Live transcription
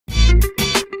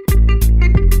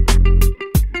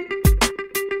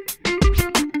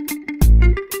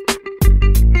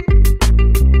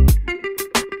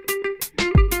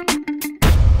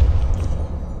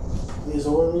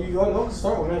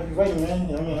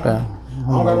I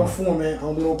don't got no format. I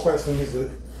don't do no questions.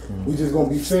 We just gonna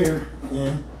be fair,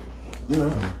 and you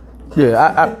know. Yeah,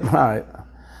 all right.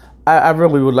 I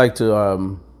really would like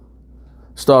to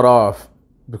start off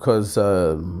because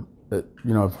you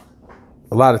know,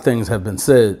 a lot of things have been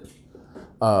said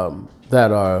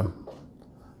that are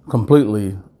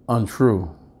completely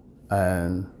untrue,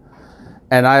 and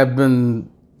I have been,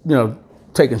 you know,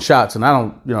 taking shots, and I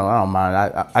don't mind.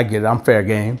 I get it. I'm fair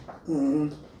game. Mm-hmm.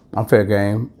 I'm fair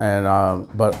game, and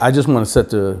but I just want to set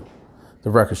the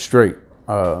record straight.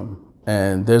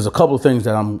 And there's a couple of things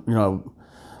that I'm going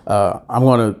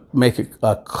to make it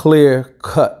a clear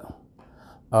cut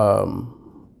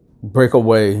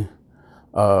breakaway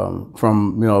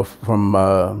from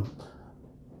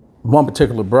one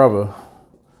particular brother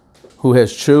who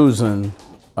has chosen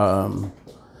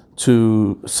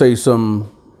to say some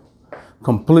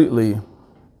completely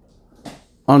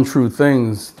untrue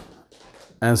things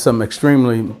and some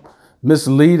extremely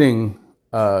misleading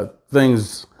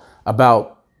things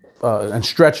about and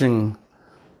stretching.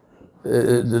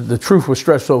 The truth was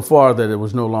stretched so far that it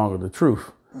was no longer the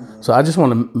truth. Mm-hmm. So I just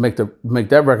want to make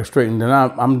that record straight, and then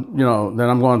I'm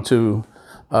going to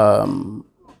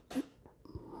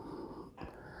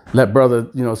let brother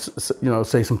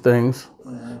say some things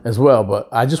as well. But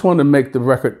I just want to make the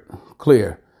record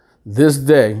clear. This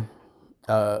day,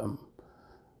 June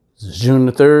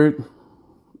the 3rd,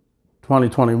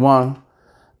 2021,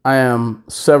 I am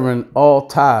severing all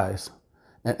ties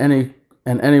in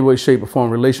any way, shape, or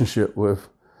form relationship with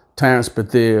Terrence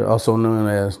Bethia, also known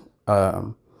as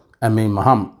Amin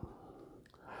Muhammad.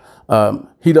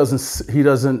 He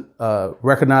doesn't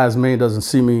recognize me, doesn't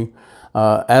see me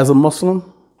as a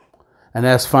Muslim, and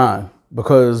that's fine,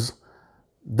 because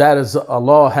that is,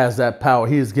 Allah has that power.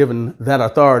 He has given that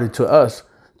authority to us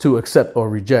to accept or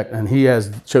reject, and he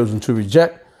has chosen to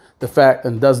reject the fact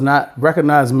and does not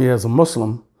recognize me as a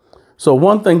Muslim. So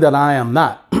one thing that I am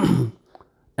not,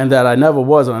 and that I never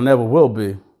was and I never will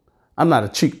be, I'm not a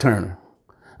cheek turner.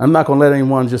 I'm not going to let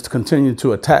anyone just continue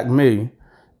to attack me,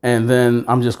 and then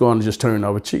I'm just going to just turn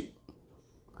over cheek.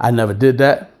 I never did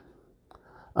that.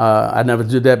 I never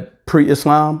did that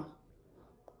pre-Islam,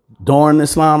 during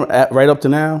Islam, right up to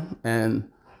now. And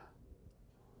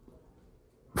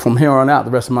from here on out,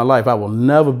 the rest of my life, I will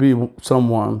never be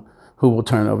someone who will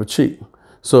turn over cheek.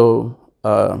 So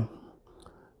the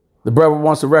brother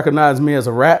wants to recognize me as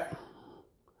a rat.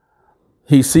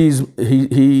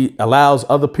 He allows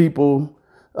other people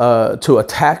to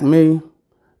attack me,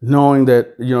 knowing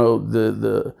that, you know,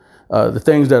 the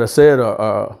things that are said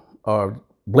are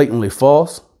blatantly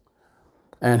false,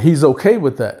 and he's okay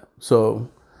with that. So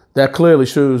that clearly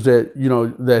shows that, you know,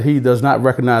 that he does not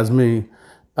recognize me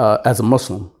as a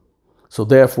Muslim. So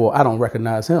therefore, I don't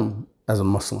recognize him as a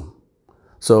Muslim.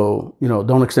 So, you know,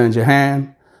 don't extend your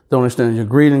hand, don't extend your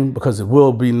greeting, because it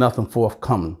will be nothing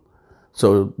forthcoming.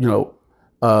 So, you know,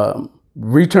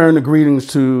 return the greetings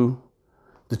to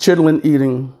the chitlin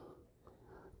eating,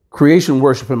 creation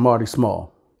worshiping Marty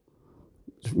Small.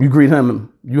 You greet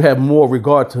him, you have more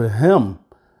regard to him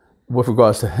with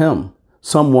regards to him.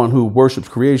 Someone who worships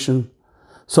creation,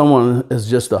 someone is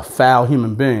just a foul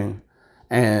human being.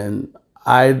 And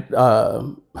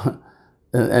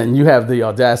and you have the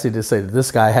audacity to say that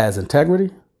this guy has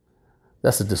integrity.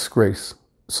 That's a disgrace.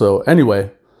 So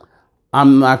anyway,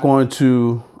 I'm not going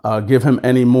to give him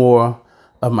any more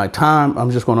of my time.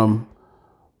 I'm just going to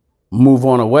move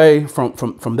on away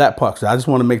from that part. So I just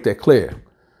want to make that clear.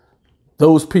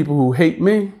 Those people who hate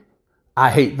me,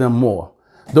 I hate them more.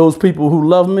 Those people who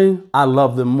love me, I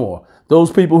love them more.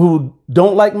 Those people who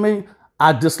don't like me,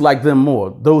 I dislike them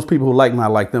more. Those people who like me, I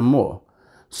like them more.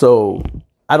 So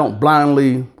I don't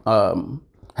blindly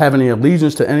have any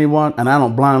allegiance to anyone, and I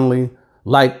don't blindly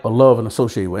like or love and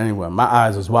associate with anyone. My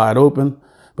eyes is wide open,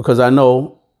 because I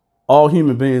know all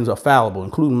human beings are fallible,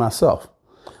 including myself.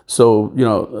 So, you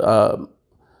know,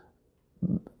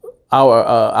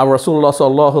 our Rasulullah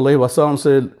sallallahu alaihi wasallam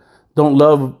said, "Don't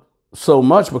love so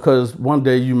much, because one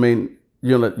day you may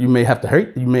have to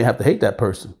hate that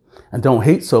person, and don't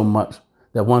hate so much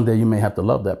that one day you may have to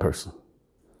love that person."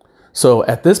 So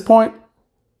at this point,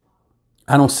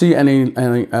 I don't see any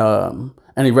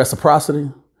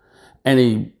reciprocity,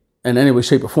 in any way,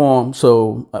 shape, or form.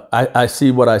 So I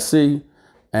see what I see,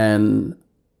 and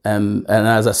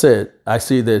as I said, I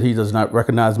see that he does not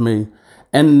recognize me.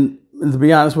 And to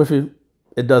be honest with you,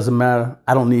 it doesn't matter.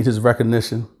 I don't need his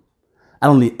recognition. I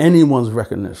don't need anyone's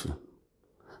recognition,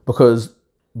 because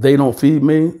they don't feed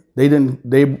me. They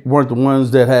weren't the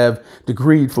ones that have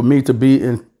decreed for me to be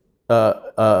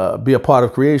a part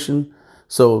of creation.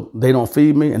 So they don't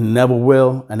feed me and never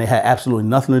will. And they had absolutely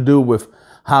nothing to do with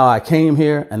how I came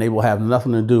here, and they will have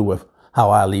nothing to do with how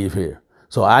I leave here.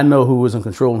 So I know who is in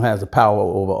control and has the power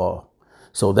over all.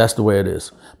 So that's the way it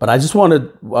is. But I just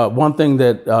wanted one thing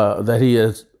that he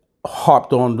has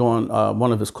harped on during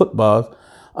one of his khutbahs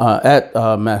at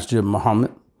Masjid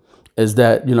Muhammad is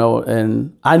that,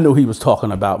 and I knew he was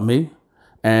talking about me,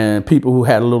 and people who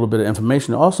had a little bit of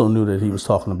information also knew that he was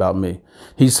talking about me.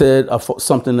 He said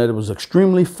something that was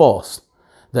extremely false,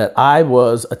 that I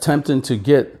was attempting to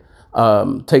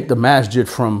take the masjid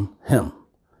from him.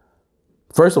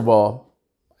 First of all,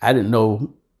 I didn't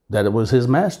know that it was his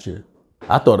masjid.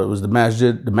 I thought it was the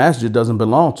masjid. The masjid doesn't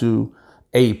belong to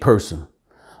a person.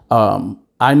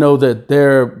 I know that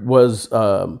there was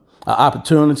an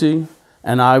opportunity,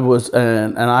 and I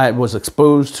was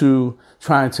exposed to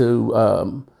trying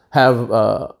to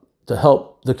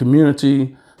help the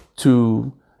community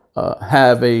to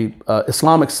have a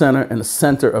Islamic center in the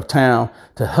center of town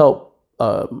to help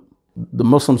the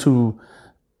Muslims who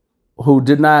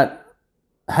did not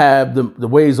have the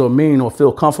ways or mean or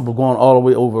feel comfortable going all the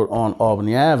way over on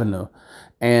Albany Avenue.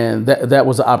 And that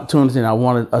was an opportunity, and I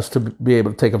wanted us to be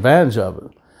able to take advantage of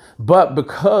it. But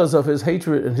because of his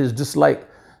hatred and his dislike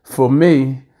for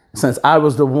me, since I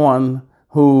was the one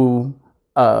who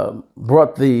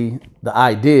brought the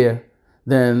idea,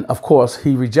 then of course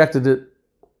he rejected it,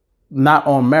 not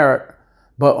on merit,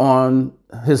 but on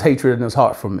his hatred in his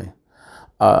heart for me.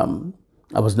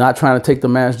 I was not trying to take the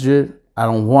masjid. I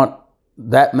don't want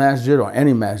that masjid or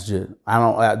any masjid.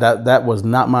 That was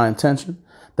not my intention.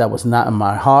 That was not in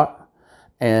my heart.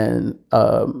 And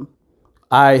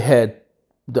I had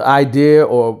the idea,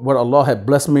 or what Allah had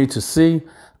blessed me to see,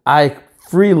 I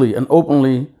freely and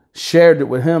openly shared it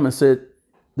with him and said,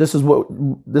 this is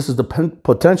the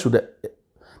potential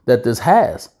that this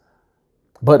has.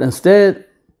 But instead,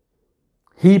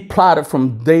 he plotted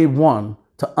from day one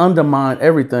to undermine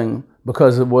everything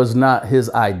because it was not his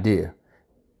idea.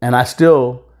 And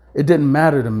it didn't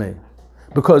matter to me,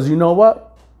 because you know what?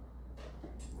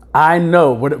 I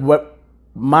know what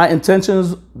my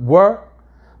intentions were.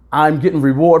 I'm getting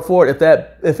reward for it.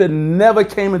 If it never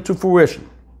came into fruition,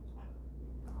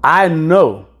 I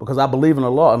know, because I believe in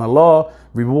Allah, and Allah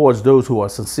rewards those who are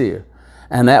sincere.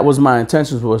 And that was my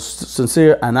intentions, was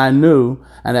sincere. And I knew,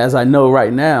 and as I know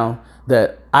right now,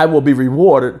 that I will be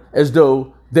rewarded as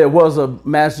though there was a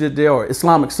masjid there or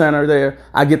Islamic center there.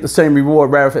 I get the same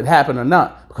reward, whether if it happened or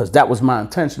not, because that was my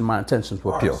intention. My intentions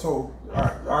were pure. So,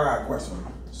 I got a question.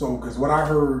 So, because what I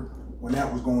heard when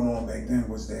that was going on back then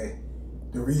was that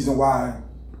the reason why,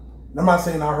 I'm not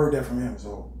saying I heard that from him,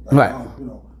 so, right.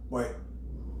 But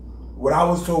what I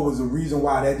was told was the reason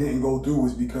why that didn't go through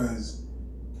was because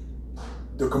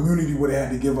the community would have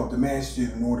had to give up the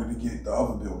masjid in order to get the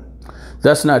other building.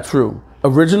 That's not true.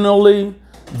 Originally,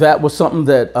 that was something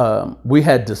that we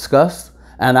had discussed,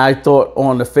 and I thought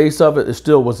on the face of it,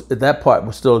 that part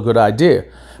was still a good idea.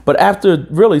 But after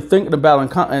really thinking about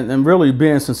it and really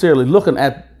being sincerely looking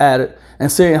at it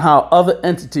and seeing how other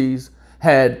entities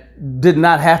did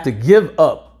not have to give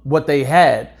up what they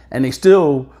had, and they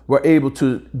still were able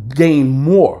to gain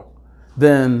more,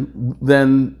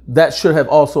 then that should have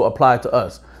also applied to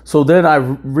us. So then I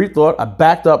rethought, I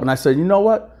backed up, and I said, you know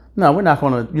what? No, we're not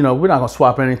gonna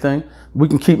swap anything. We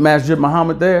can keep Masjid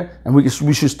Muhammad there, and we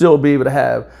should still be able to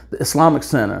have the Islamic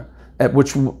Center at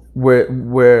where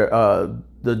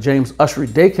the James Ushery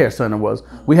Daycare Center was.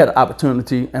 We had an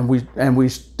opportunity, and we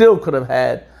still could have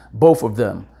had both of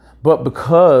them. But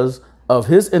because of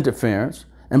his interference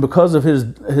and because of his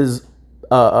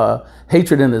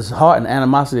hatred in his heart and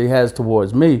animosity he has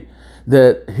towards me,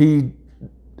 that he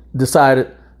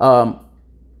decided,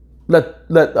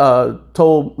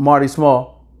 told Marty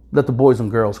Small, let the Boys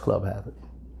and Girls Club have it.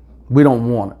 We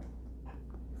don't want it.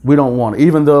 We don't want it.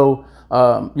 Even though,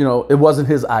 it wasn't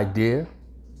his idea.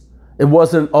 It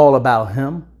wasn't all about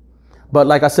him. But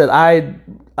like I said, I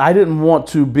didn't want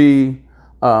to be,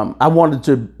 I wanted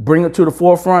to bring it to the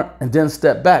forefront and then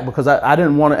step back, because I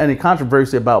didn't want any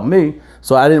controversy about me.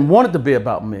 So I didn't want it to be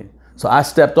about me. So I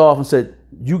stepped off and said,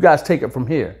 you guys take it from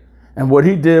here. And what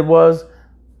he did was,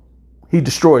 he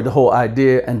destroyed the whole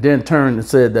idea and then turned and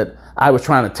said that I was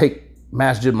trying to take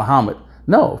Masjid Muhammad.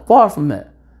 No, far from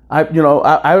that.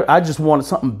 I just wanted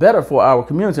something better for our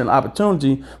community, an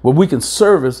opportunity where we can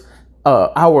service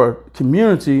our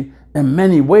community in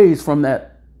many ways from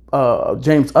that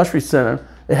James Ushery Center.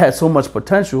 It had so much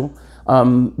potential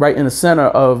right in the center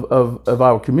of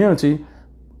our community.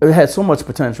 It had so much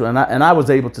potential, and I was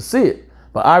able to see it.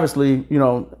 But obviously,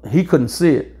 he couldn't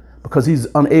see it because he's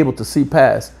unable to see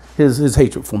past his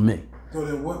hatred for me. So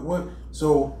then what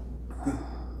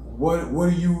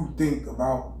do you think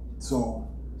about, so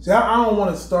See, I don't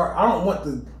want to start. I don't want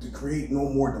to create no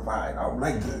more divide. I would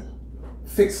like to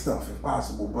fix stuff if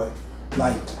possible, but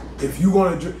like if you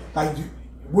gonna like,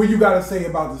 what you gotta say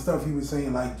about the stuff he was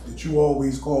saying, like that you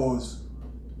always cause,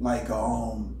 like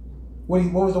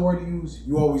what was the word you used?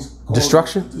 You always cause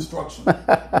destruction. Destruction.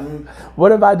 Mm-hmm.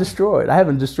 What have I destroyed? I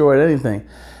haven't destroyed anything.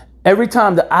 Every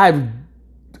time that I've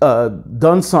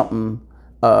done something,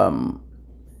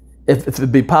 if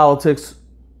it be politics,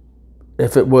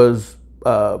 if it was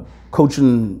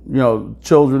coaching,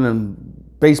 children in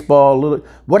baseball,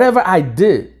 whatever I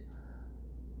did,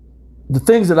 the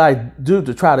things that I do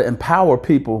to try to empower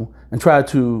people and try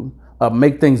to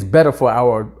make things better for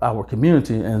our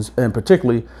community and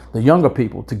particularly the younger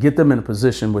people, to get them in a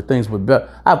position where things would be better.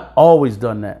 I've always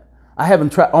done that. I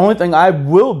haven't tried. Only thing I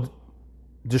will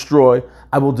destroy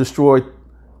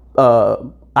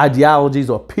ideologies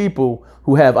or people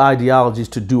who have ideologies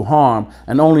to do harm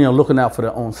and only are looking out for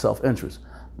their own self-interest.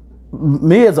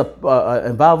 Me as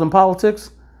involved in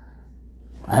politics,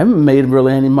 I haven't made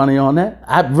really any money on that.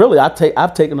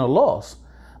 I've taken a loss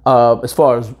as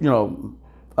far as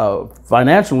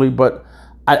financially, but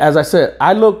as I said,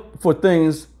 I look for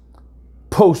things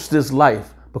post this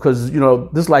life because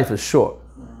this life is short.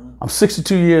 I'm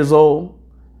 62 years old.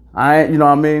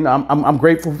 I'm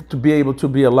grateful to be able to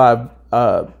be alive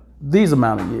these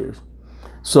amount of years.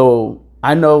 So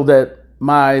I know that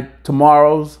my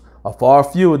tomorrows are far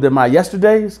fewer than my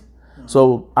yesterdays.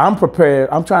 So I'm prepared.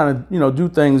 I'm trying to, do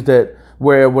things that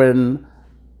where when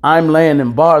I'm laying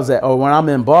in Barzak or when I'm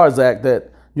in Barzak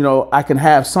that, I can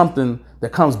have something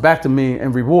that comes back to me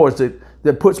and rewards it,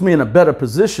 that puts me in a better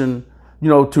position,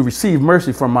 to receive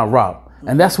mercy from my Rob.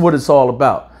 And that's what it's all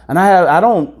about. And I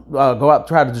don't go out and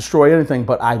try to destroy anything,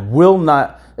 but I will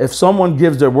not, if someone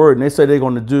gives their word and they say they're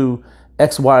going to do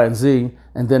X, Y, and Z,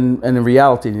 and in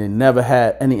reality they never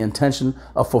had any intention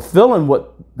of fulfilling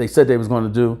what they said they was going to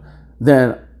do,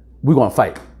 then we're going to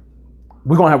fight.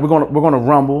 We're going to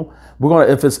rumble. We're going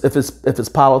to, if it's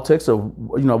politics or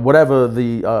whatever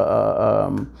the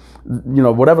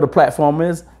whatever the platform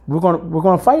is, we're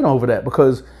going to fight over that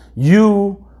because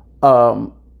you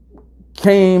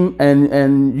came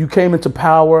and you came into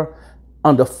power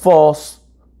under false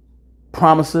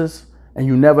promises and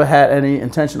you never had any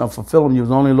intention of fulfilling. You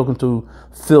was only looking to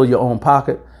fill your own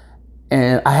pocket,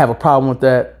 and I have a problem with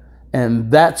that.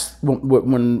 And that's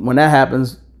when that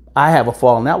happens, I have a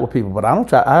falling out with people. But I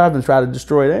haven't tried to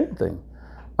destroy anything.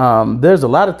 There's a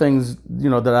lot of things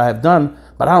that I have done,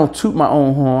 but I don't toot my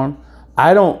own horn.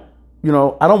 I don't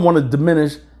want to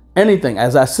diminish anything.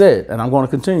 As I said, and I'm going to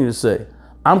continue to say,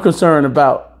 I'm concerned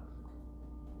about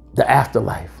the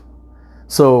afterlife.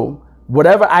 So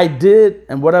whatever I did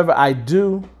and whatever I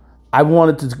do, I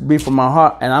want it to be from my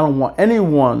heart, and I don't want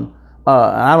anyone.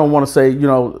 And I don't want to say,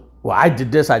 well, I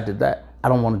did this, I did that. I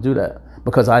don't want to do that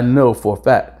because I know for a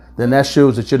fact then that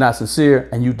shows that you're not sincere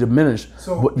and you diminish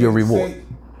your reward.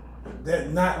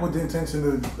 That not with the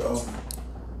intention of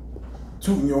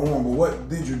tooting your horn, but what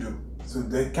did you do? So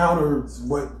that counters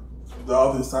what the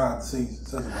other side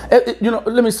says about it.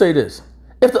 Let me say this: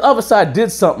 if the other side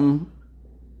did something,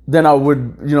 then I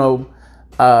would,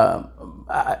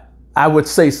 I would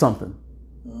say something.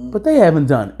 Mm-hmm. But they haven't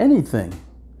done anything.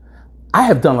 I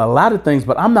have done a lot of things,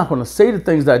 but I'm not going to say the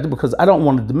things that I do because I don't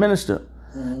want to diminish them.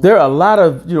 Mm-hmm. There are a lot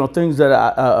of things that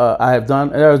I have done.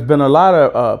 There's been a lot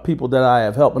of people that I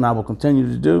have helped, and I will continue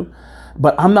to do.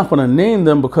 But I'm not going to name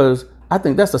them because I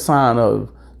think that's a sign of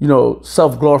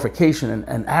self-glorification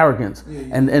and arrogance,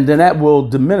 and then that will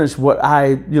diminish what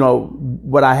I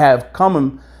have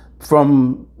coming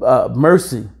from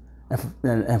mercy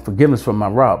and forgiveness from my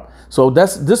Rob. So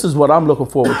this is what I'm looking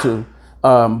forward to.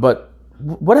 But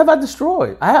what have I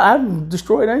destroyed? I haven't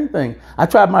destroyed anything. I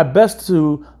tried my best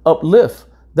to uplift.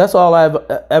 That's all I've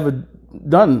ever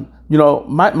done.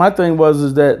 My thing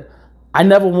is that I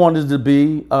never wanted to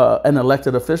be an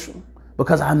elected official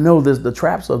because I know there's the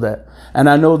traps of that. And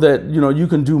I know that, you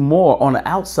can do more on the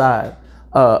outside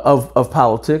of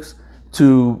politics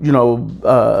to,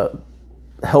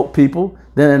 help people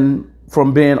than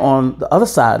from being on the other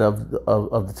side of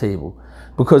the table.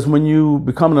 Because when you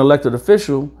become an elected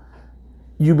official,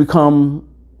 you become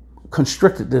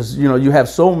constricted. There's, you have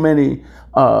so many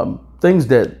things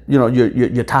that,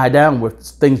 you're tied down with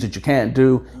things that you can't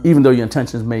do, even though your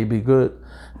intentions may be good.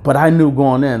 But I knew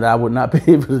going in that I would not be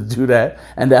able to do that,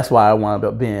 and that's why I wound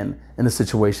up being in the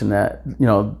situation that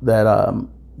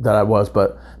that I was.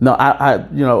 But no,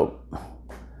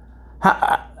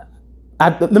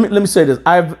 let me say this: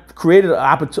 I've created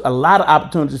a lot of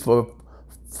opportunities for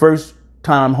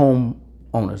first-time home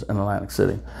owners in Atlantic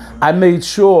City. I made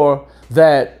sure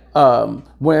that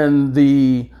when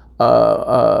the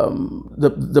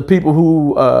the people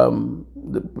who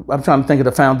I'm trying to think of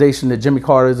the foundation that Jimmy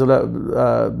Carter is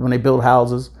when they build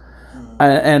houses,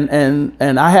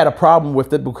 and I had a problem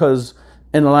with it because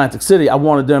in Atlantic City I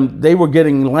wanted them. They were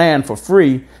getting land for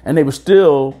free, and they were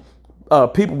still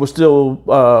people were still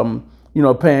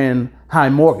paying high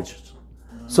mortgages.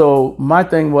 So my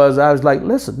thing was, I was like,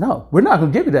 listen, no, we're not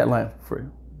going to give you that land for free.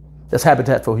 That's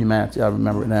Habitat for Humanity. I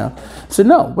remember it now. I said,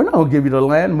 no, we're not going to give you the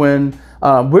land when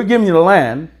we're giving you the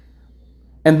land,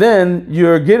 and then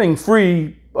you're getting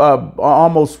free,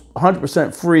 almost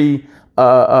 100% free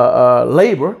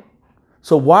labor.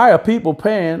 So why are people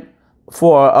paying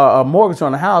for a mortgage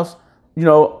on a house,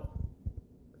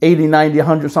 80, 90,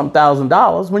 100 something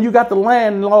 $1,000 when you got the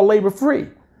land and all labor free?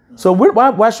 So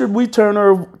why should we turn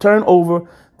over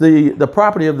the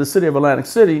property of the city of Atlantic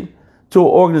City to an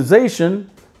organization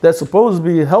that's supposed to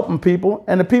be helping people,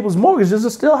 and the people's mortgages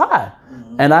are still high?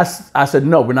 And I said,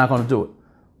 no, we're not going to do it.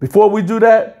 Before we do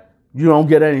that, you don't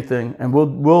get anything, and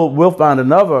we'll find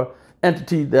another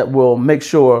entity that will make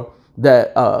sure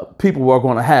that people are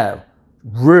going to have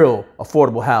real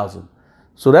affordable housing.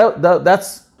 So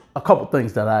that's a couple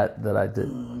things that I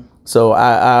did. So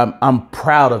I'm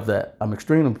proud of that. I'm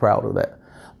extremely proud of that.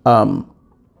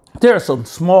 There are some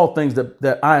small things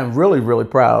that I am really, really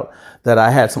proud that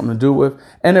I had something to do with.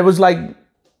 And it was like,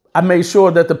 I made sure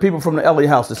that the people from the Elliott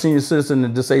House, the senior citizen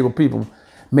and disabled people,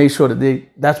 made sure that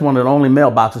that's one of the only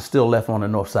mailboxes still left on the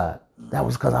north side. That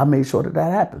was because I made sure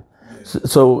that happened.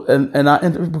 So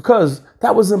because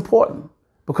that was important,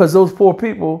 because those poor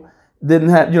people didn't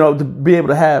have, to be able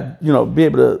to have,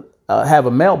 have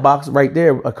a mailbox right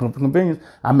there, a convenience.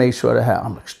 I made sure to have.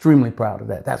 I'm extremely proud of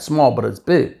that. That's small, but it's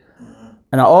big.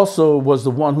 And I also was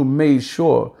the one who made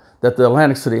sure that the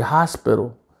Atlantic City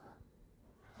Hospital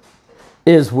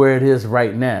is where it is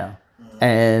right now.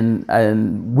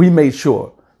 And we made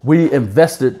sure, we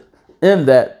invested in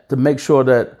that to make sure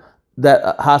that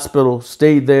that hospital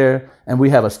stayed there, and we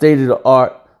have a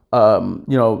state-of-the-art,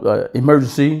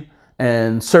 emergency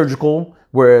and surgical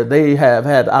where they have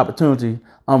had the opportunity,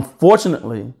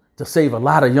 unfortunately, to save a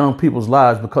lot of young people's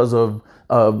lives because of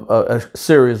a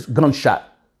serious gunshot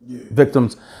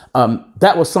victims.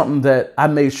 That was something that I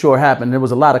made sure happened. There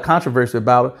was a lot of controversy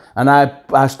about it, and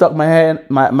I stuck my hand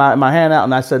out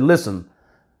and I said, listen,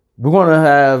 we're going to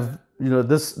have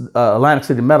this Atlantic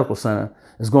City Medical Center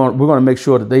we're going to make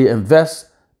sure that they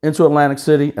invest into Atlantic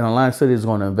City, and Atlantic City is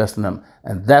going to invest in them,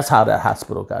 and that's how that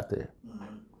hospital got there.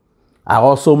 I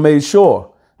also made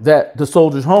sure that the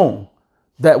Soldiers' Home,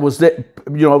 that was that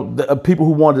the people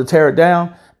who wanted to tear it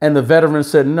down, and the veterans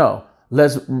said no,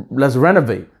 let's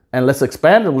renovate and let's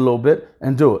expand it a little bit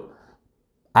and do it.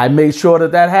 I made sure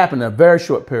that happened in a very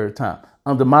short period of time.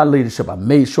 Under my leadership, I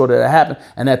made sure that happened.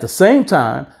 And at the same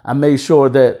time, I made sure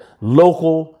that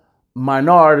local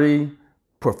minority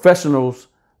professionals,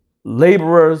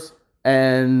 laborers,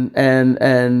 and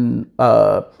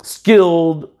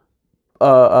skilled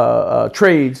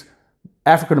trades,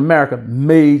 African American,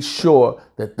 made sure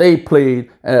that they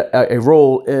played a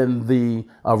role in the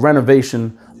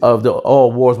renovation of the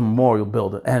All Wars Memorial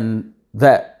Building. And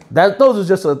those are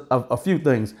just a few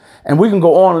things, and we can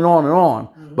go on and on and on.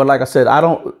 But like I said, I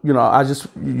don't, you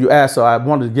asked, so I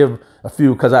wanted to give a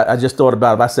few because I just thought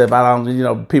about it. I said, I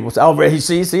don't, people say, oh,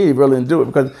 he really didn't do it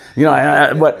because,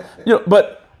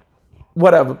 but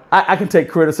whatever. I can take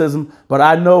criticism, but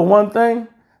I know one thing,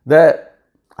 that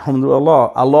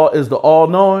Allah is the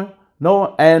all-knowing,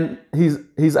 and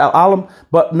he's al-alim.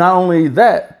 But not only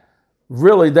that,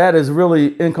 really, that is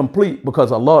really incomplete,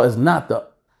 because Allah is not the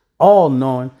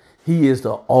all-knowing, he is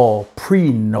the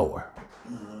all-pre-knower.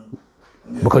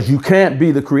 Because you can't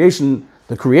be the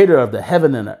creator of the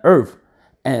heaven and the earth,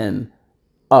 and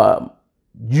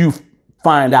you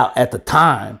find out at the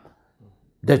time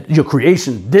that your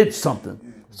creation did something.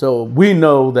 So we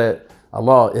know that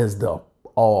Allah is the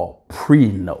all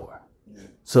pre-knower.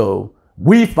 So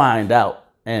we find out,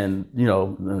 and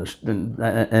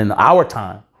in our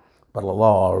time, but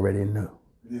Allah already knew,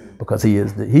 because He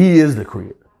is the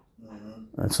creator.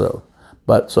 And so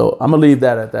I'm gonna leave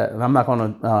that at that, and I'm not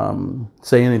gonna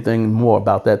say anything more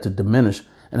about that to diminish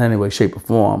in any way, shape, or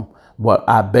form. But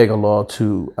I beg Allah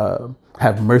to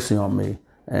have mercy on me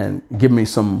and give me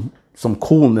some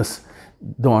coolness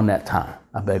during that time.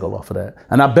 I beg Allah for that,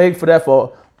 and I beg for that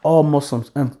for all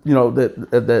Muslims, and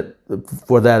that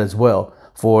for that as well,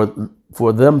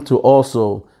 for them to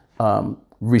also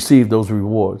receive those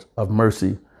rewards of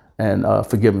mercy and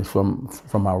forgiveness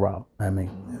from our Rabb. Ameen.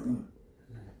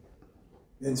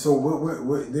 And so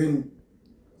what then?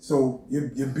 So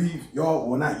your beef, y'all,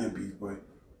 well, not your beef, but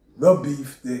the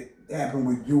beef that happened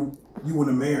with you and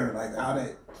the mayor, like how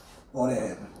that all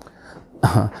that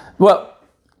happened? Well,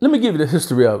 let me give you the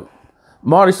history of it.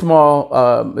 Marty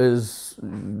Small is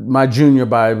my junior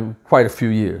by quite a few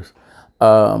years.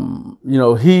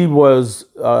 He was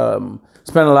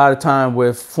spent a lot of time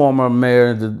with former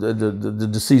mayor, the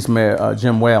deceased mayor,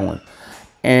 Jim Whalen.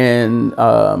 And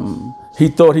he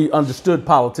thought he understood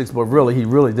politics, but he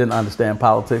really didn't understand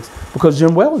politics because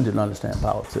Jim Whalen didn't understand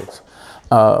politics.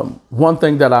 One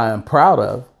thing that I am proud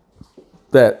of,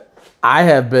 that I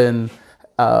have been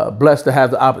blessed to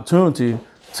have the opportunity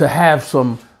to have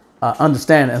some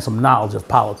understanding and some knowledge of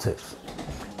politics.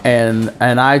 And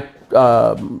I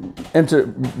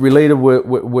interrelated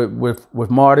with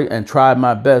Marty and tried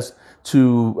my best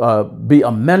to be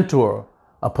a mentor,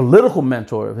 a political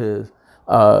mentor of his,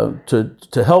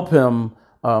 to help him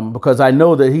because I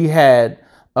know that he had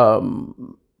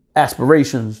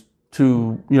aspirations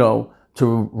to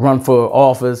run for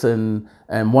office and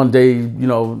one day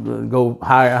go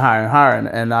higher and higher and higher,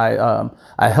 and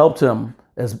I helped him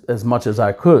as much as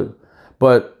I could,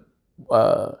 but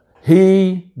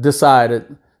he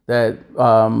decided that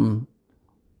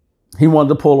he wanted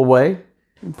to pull away.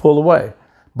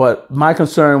 But my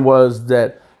concern was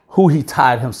that who he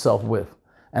tied himself with,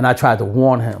 and I tried to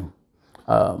warn him.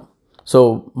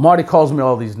 So Marty calls me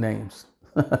all these names.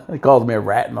 He calls me a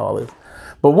rat and all this.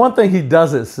 But one thing he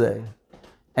doesn't say,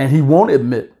 and he won't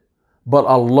admit, but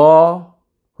Allah,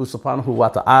 who subhanahu wa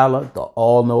ta'ala, the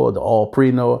all-knower, the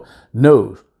all-pre-knower,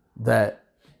 knows that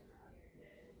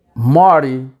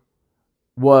Marty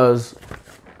was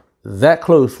that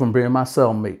close from being my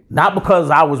cellmate. Not because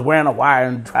I was wearing a wire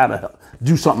and trying to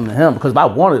do something to him, because if I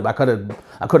wanted, I could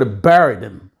have buried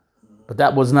him. But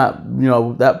that was not,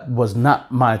 that was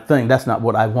not my thing. That's not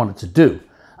what I wanted to do.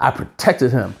 I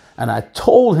protected him, and I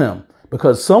told him,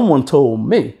 because someone told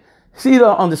me. See, you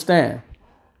don't understand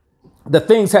that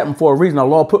things happen for a reason. The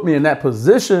Lord put me in that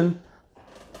position.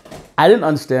 I didn't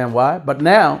understand why, but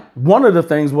now one of the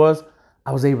things was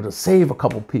I was able to save a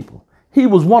couple people. He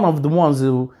was one of the ones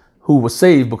who was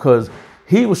saved because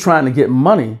he was trying to get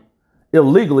money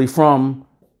illegally from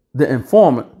the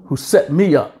informant who set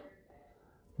me up.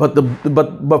 But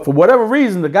for whatever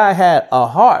reason, the guy had a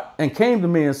heart and came to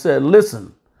me and said,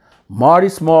 "Listen, Marty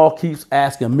Small keeps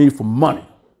asking me for money.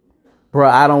 Bro,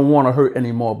 I don't want to hurt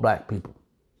any more black people.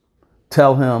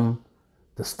 Tell him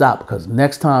to stop, because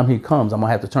next time he comes, I'm going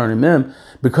to have to turn him in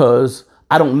because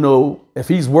I don't know if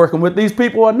he's working with these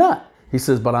people or not." He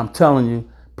says, "But I'm telling you,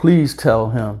 please tell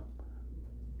him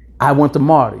I went to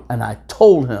Marty and I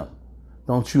told him,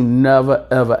 don't you never,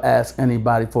 ever ask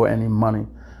anybody for any money.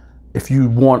 If you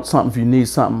want something, if you need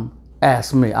something,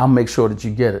 ask me. I'll make sure that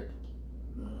you get it."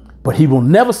 But he will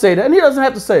never say that. And he doesn't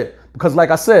have to say it because, like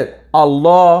I said,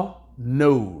 Allah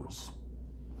knows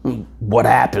what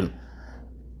happened.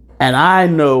 And I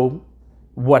know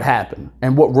what happened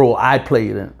and what role I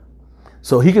played in.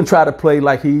 So he can try to play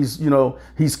like he's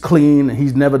clean and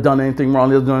he's never done anything wrong,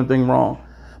 never done anything wrong.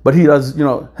 But he does,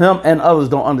 him and others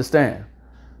don't understand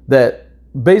that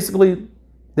basically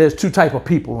there's two types of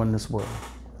people in this world.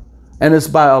 And it's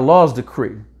by Allah's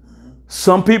decree.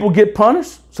 Some people get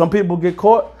punished, some people get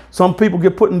caught, some people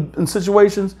get put in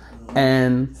situations,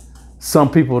 and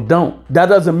some people don't. That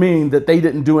doesn't mean that they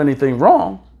didn't do anything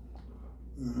wrong.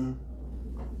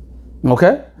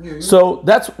 Okay? Yeah. So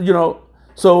that's,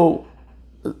 so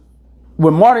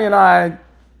when Marty and I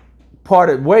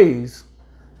parted ways,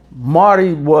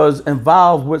 Marty was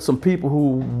involved with some people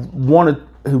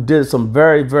who did some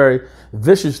very, very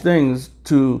vicious things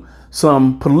to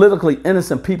some politically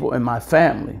innocent people in my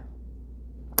family.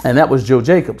 And that was Joe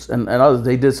Jacobs and others.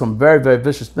 They did some very, very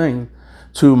vicious things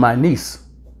to my niece.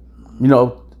 It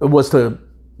was to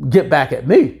get back at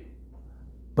me,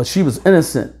 but she was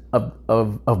innocent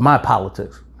of my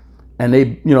politics. And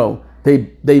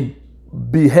they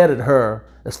beheaded her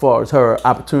as far as her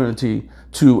opportunity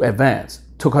to advance.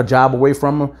 Took her job away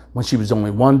from her when she was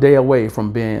only one day away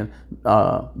from being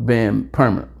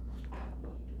permanent.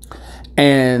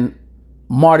 And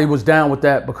Marty was down with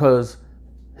that because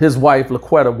his wife,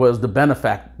 LaQuetta, was the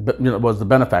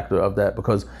benefactor of that,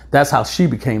 because that's how she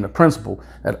became the principal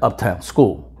at Uptown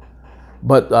School.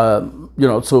 But,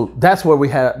 so that's where we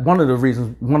had one of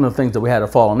the things that we had a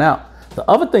falling out. The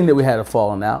other thing that we had a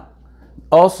falling out,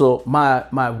 also,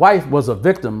 my wife was a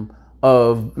victim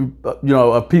of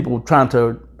people trying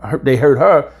to they hurt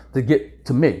her to get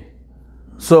to me.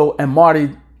 So, and Marty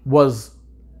was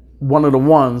one of the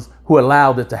ones who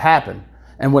allowed it to happen.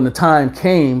 And when the time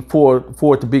came for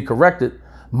it to be corrected,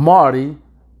 Marty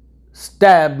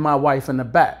stabbed my wife in the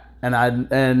back.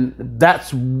 And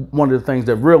that's one of the things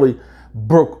that really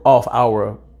broke off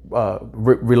our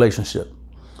relationship.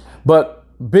 But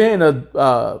being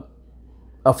a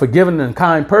a forgiving and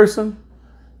kind person.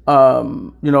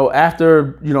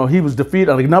 After, he was defeated.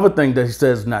 Another thing that he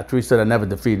says is not true. He said, I never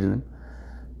defeated him.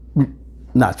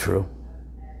 Not true.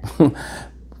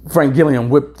 Frank Gilliam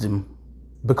whipped him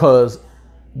because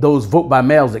those vote by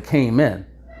mails that came in,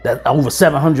 that over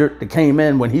 700 that came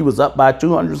in when he was up by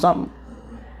 200 something,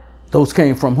 those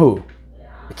came from who?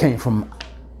 It came from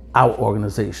our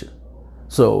organization.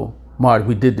 So, Marty,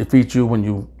 we did defeat you when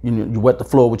you wet the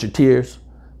floor with your tears.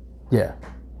 Yeah.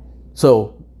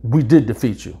 So we did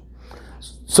defeat you.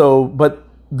 So, but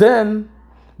then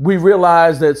we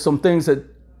realized that some things had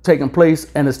taken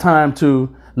place, and it's time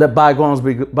to let bygones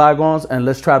be bygones, and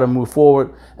let's try to move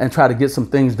forward and try to get some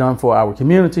things done for our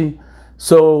community.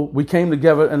 So we came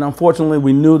together, and unfortunately,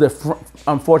 we knew that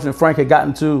Frank had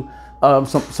gotten to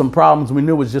some problems. We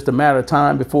knew it was just a matter of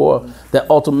time before that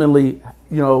ultimately,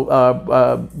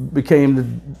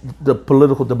 became the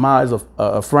political demise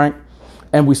of Frank,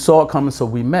 and we saw it coming, so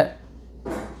we met.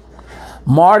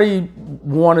 Marty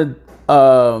wanted,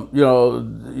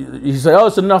 he said, "Oh,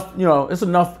 it's enough. It's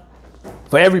enough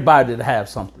for everybody to have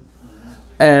something,"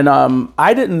 and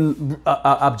I didn't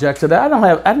object to that.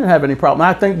 I didn't have any problem.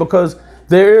 I think because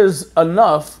there is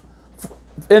enough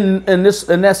in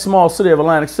that small city of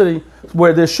Atlantic City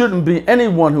where there shouldn't be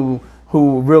anyone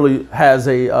who really has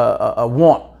a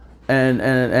want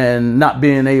and not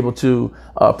being able to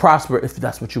prosper if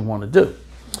that's what you want to do.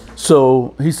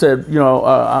 So he said,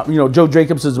 Joe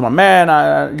Jacobs is my man.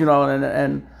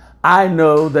 And I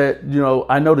know that,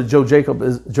 Joe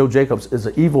Jacobs is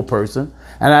an evil person.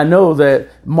 And I know that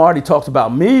Marty talks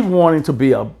about me wanting to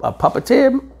be a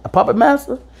puppeteer, a puppet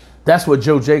master. That's what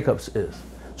Joe Jacobs is.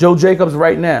 Joe Jacobs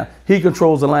right now, he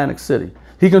controls Atlantic City.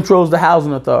 He controls the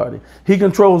housing authority. He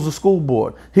controls the school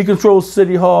board. He controls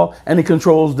City Hall, and he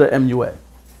controls the MUA.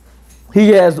 He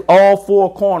has all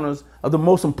four corners of the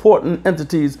most important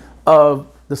entities of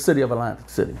the city of Atlantic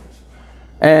City.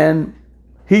 And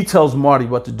he tells Marty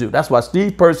what to do. That's why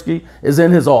Steve Persky is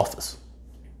in his office.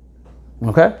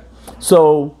 Okay?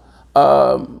 So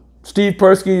Steve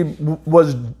Persky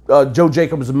was Joe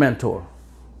Jacobs' mentor.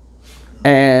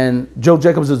 And Joe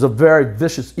Jacobs is a very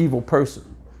vicious, evil person.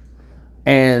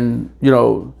 And,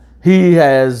 he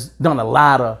has done a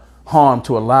lot of harm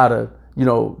to a lot of,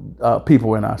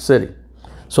 people in our city.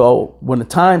 So when the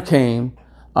time came,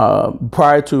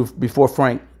 before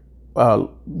Frank,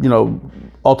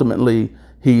 ultimately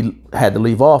he had to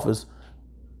leave office,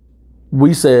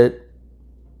 we said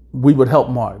we would help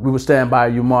Marty. We would stand by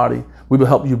you, Marty. We would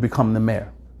help you become the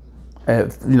mayor,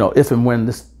 if and when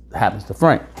this happens to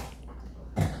Frank.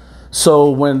 So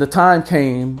when the time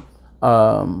came,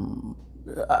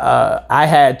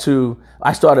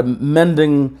 I started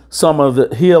healing some of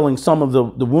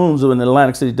the wounds of the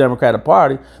Atlantic City Democratic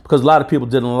Party, because a lot of people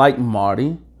didn't like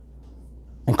Marty,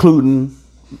 including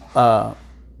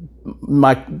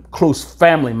my close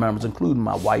family members, including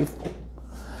my wife.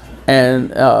 And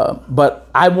but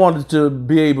I wanted to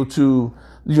be able to,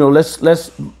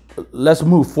 let's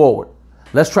move forward.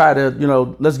 Let's try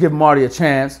to, let's give Marty a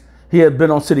chance. He had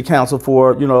been on city council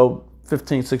for,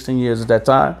 15, 16 years at that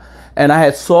time. And I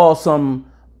had saw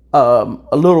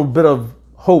a little bit of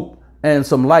hope and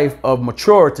some life of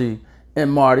maturity in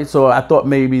Marty. So I thought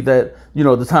maybe that,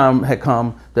 the time had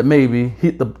come that maybe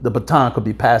the baton could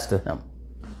be passed to him.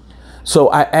 So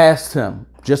I asked him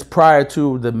just prior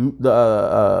to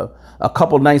a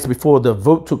couple nights before the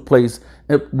vote took place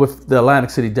with the Atlantic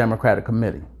City Democratic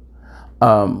Committee.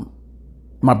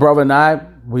 My brother and I,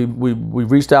 we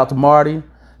reached out to Marty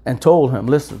and told him,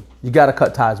 listen, you got to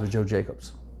cut ties with Joe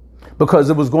Jacobs.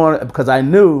 Because I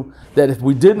knew that if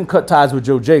we didn't cut ties with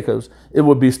Joe Jacobs, it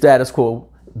would be status quo,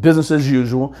 business as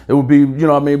usual. It would be,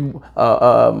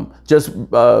 just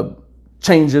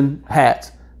changing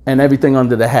hats, and everything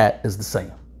under the hat is the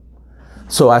same.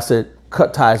 So I said,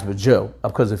 cut ties with Joe,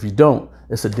 because if you don't,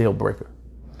 it's a deal breaker.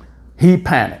 He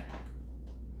panicked.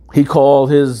 He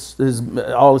called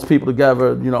all his people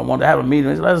together, wanted to have a meeting.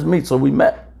 He said, let's meet. So we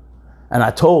met. And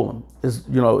I told him,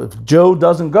 if Joe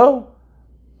doesn't go,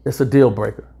 it's a deal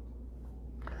breaker.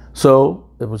 So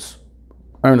it was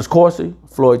Ernest Coursey,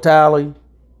 Floyd Talley,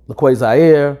 LaQuay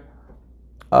Zaire,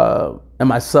 and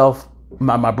myself,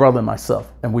 my brother and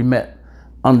myself. And we met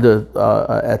at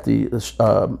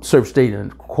the Surf State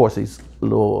in Coursey's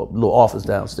little office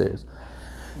downstairs.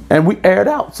 And we aired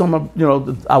out some of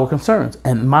our concerns.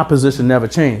 And my position never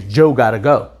changed. Joe got to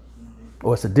go,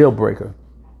 or it's a deal breaker.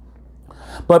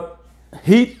 But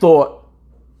he thought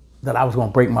that I was going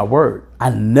to break my word.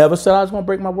 I never said I was going to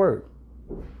break my word.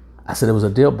 I said it was a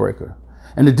deal breaker.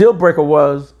 And the deal breaker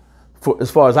was,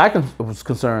 as far as I was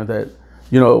concerned, that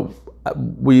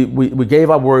we gave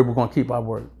our word, we're going to keep our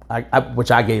word.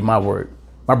 which I gave my word.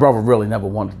 My brother really never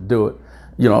wanted to do it,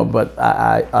 but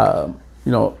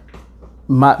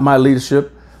my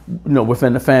leadership,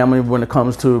 within the family when it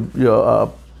comes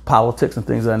to politics and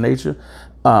things of that nature,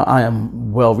 I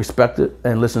am well respected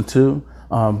and listened to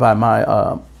by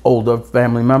my older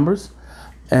family members.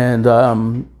 And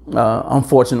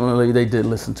unfortunately, they did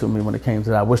listen to me when it came to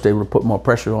that. I wish they would have put more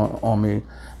pressure on me,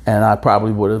 and I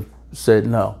probably would have said,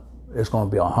 no, it's going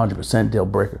to be a 100% deal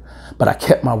breaker. But I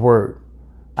kept my word.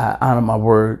 I honored my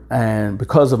word. And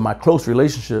because of my close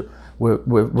relationship with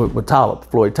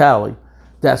Floyd Talley,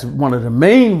 that's one of the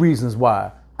main reasons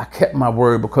why I kept my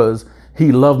word, because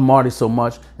he loved Marty so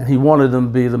much and he wanted him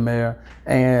to be the mayor.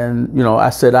 And, I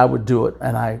said I would do it,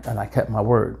 and I kept my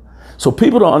word. So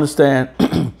people don't understand.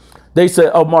 They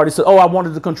said, Marty said, I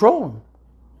wanted to control him.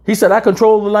 He said, I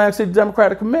control the Atlantic City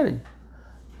Democratic Committee.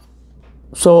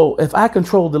 So if I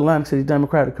control the Atlantic City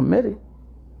Democratic Committee,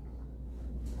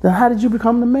 then how did you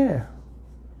become the mayor?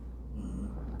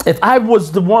 If I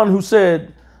was the one who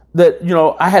said that,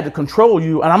 I had to control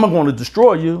you and I'm going to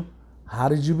destroy you, how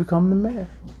did you become the mayor?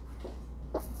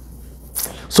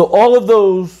 So all of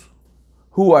those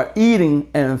who are eating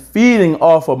and feeding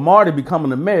off of Marty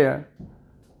becoming the mayor,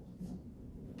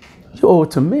 you owe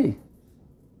it to me.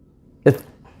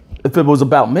 If it was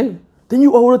about me, then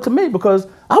you owe it to me, because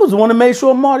I was the one that made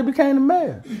sure Marty became the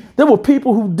mayor. There were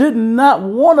people who did not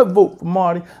want to vote for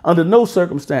Marty under no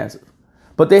circumstances,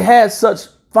 but they had such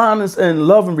fondness and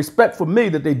love and respect for me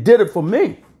that they did it for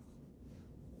me.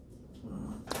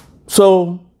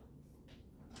 So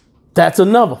that's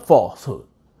another falsehood,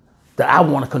 that I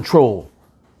want to control.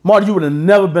 Marty, you would have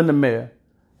never been the mayor.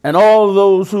 And all of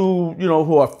those who,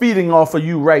 who are feeding off of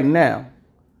you right now,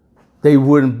 they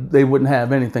wouldn't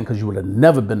have anything, because you would have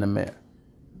never been the mayor.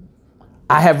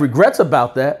 I have regrets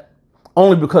about that,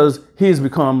 only because he has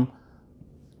become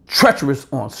treacherous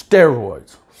on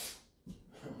steroids.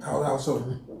 How so?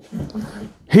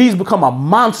 He's become a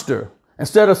monster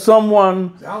instead of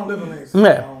someone. I don't live in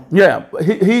that. Yeah.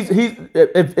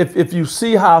 If you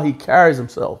see how he carries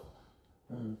himself,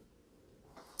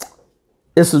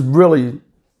 it's a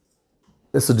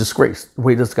disgrace the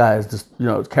way this guy is just,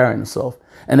 carrying himself,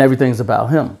 and everything's about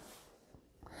him.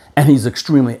 And he's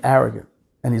extremely arrogant,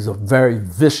 and he's a very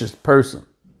vicious person.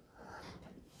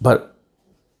 But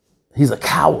he's a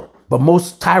coward. But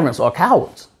most tyrants are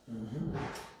cowards. Mm-hmm.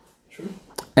 True.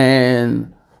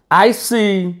 And I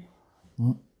see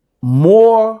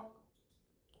more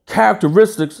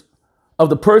characteristics of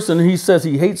the person he says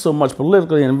he hates so much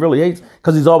politically, and really hates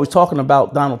because he's always talking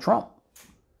about Donald Trump.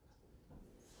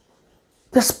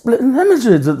 They're splitting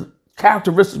images of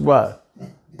characteristics-wise.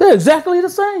 They're exactly the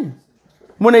same.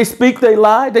 When they speak, they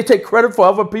lie. They take credit for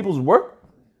other people's work.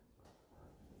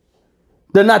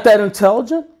 They're not that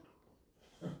intelligent.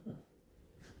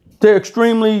 They're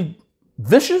extremely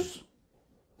vicious.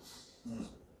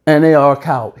 And they are a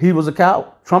coward. He was a coward.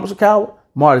 Trump's a coward.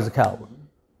 Marty's a coward.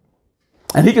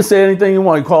 And he can say anything he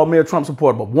wants. He called me a Trump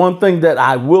supporter. But one thing that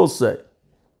I will say,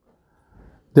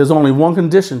 there's only one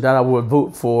condition that I would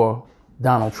vote for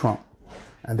Donald Trump.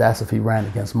 And that's if he ran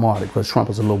against Marty, because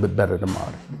Trump is a little bit better than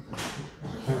Marty.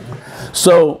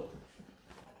 So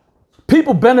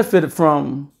people benefited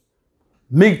from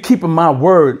me keeping my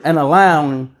word and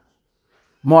allowing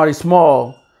Marty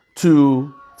Small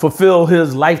to fulfill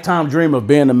his lifetime dream of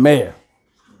being the mayor,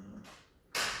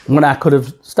 when I could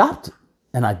have stopped it,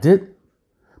 and I didn't.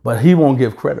 But he won't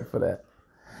give credit for that.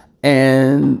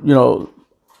 And,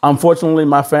 unfortunately,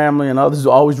 my family and others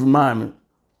always remind me,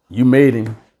 you made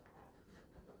him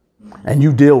and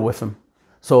you deal with him.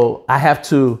 So I have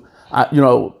to,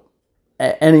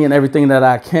 any and everything that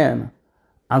I can,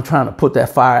 I'm trying to put that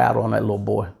fire out on that little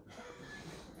boy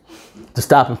to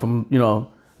stop him from,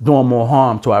 doing more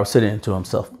harm to our city and to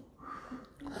himself.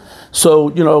 So,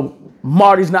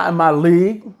 Marty's not in my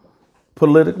league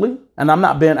politically, and I'm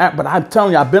not being, but I'm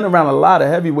telling you, I've been around a lot of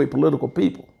heavyweight political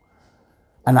people,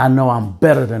 and I know I'm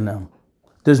better than them.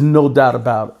 There's no doubt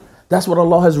about it. That's what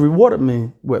Allah has rewarded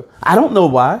me with. I don't know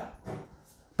why,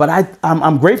 but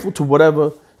I'm grateful to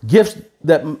whatever gifts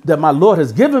that my Lord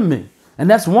has given me. And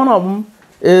that's one of them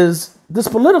is this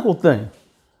political thing.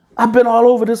 I've been all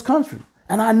over this country,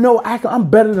 and I know I'm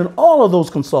better than all of those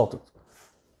consultants.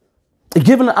 If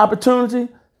given the opportunity,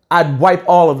 I'd wipe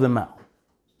all of them out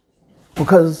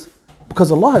because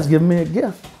Allah has given me a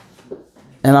gift,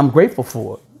 and I'm grateful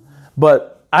for it.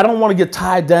 But I don't want to get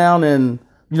tied down in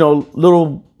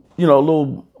little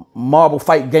marble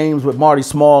fight games with Marty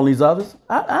Small and these others.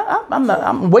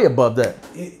 I'm way above that.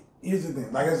 Here's the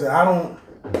thing. Like I said, I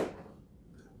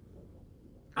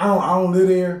don't live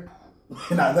there.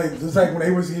 And just like when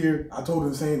they was here, I told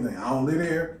them the same thing. I don't live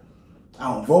there.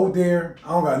 I don't vote there. I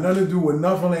don't got nothing to do with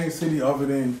nothing in Atlantic City other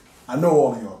than I know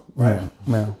all of y'all, right?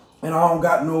 Yeah. And I don't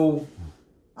have no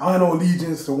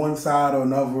allegiance to one side or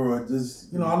another, or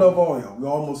just, I love all y'all. We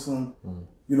all Muslim.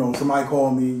 Somebody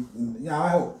call me, and I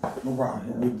help. No problem.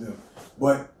 No big deal.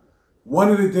 But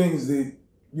one of the things that,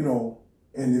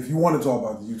 and if you want to talk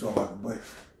about it, you talk about it. But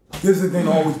this is the thing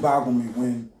that always boggled me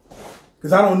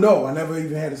because I don't know. I never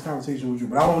even had this conversation with you,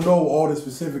 but I don't know all the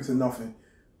specifics or nothing.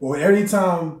 But every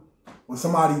time when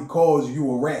somebody calls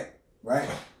you a rat, right?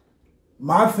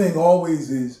 My thing always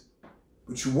is,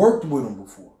 but you worked with them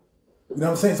before. You know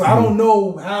what I'm saying? So I don't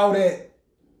know how that.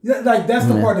 That's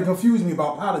the part that confused me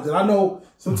about politics. I know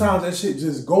sometimes that shit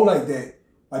just go like that.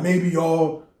 Like maybe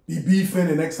y'all be beefing,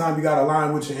 and next time you got to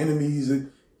align with your enemies. And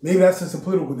maybe that's just a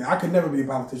political thing. I could never be a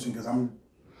politician because I'm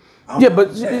yeah, but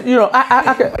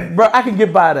I can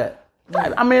get by that.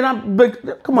 I mean,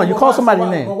 come on, you call somebody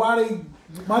name. But why they?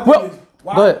 My thing is,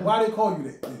 why they call you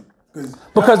that?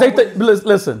 Because they think.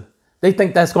 Listen, they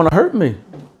think that's going to hurt me.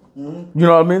 Mm-hmm. You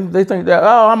know what I mean? They think that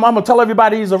I'm going to tell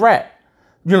everybody he's a rat.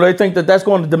 They think that that's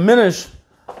going to diminish,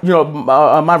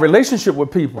 my relationship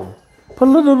with people. But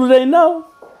little do they know,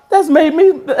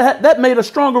 that made a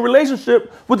stronger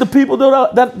relationship with the people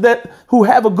that who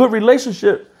have a good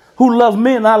relationship, who love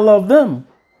me and I love them.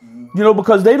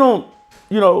 Because they don't,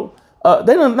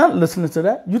 they're not listening to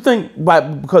that. You think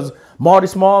because Marty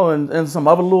Small and some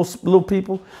other little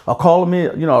people are calling me,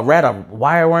 a rat, a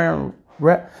wire-wearing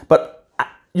rat. But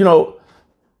I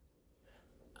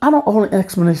don't owe an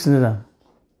explanation to them.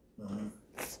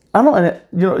 I don't,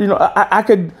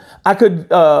 I could,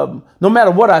 no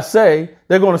matter what I say,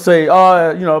 they're going to say,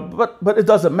 but it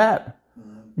doesn't matter,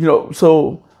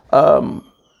 So I'm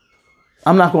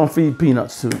not going to feed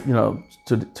peanuts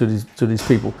to these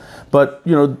people, but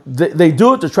they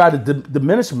do it to try to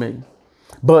diminish me,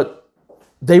 but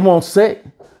they won't say.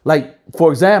 Like,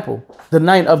 for example, the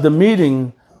night of the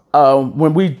meeting,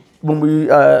 when we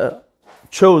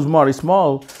chose Marty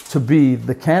Small to be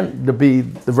the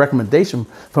recommendation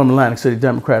from the Atlantic City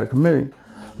Democratic Committee,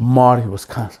 Marty was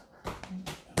constant.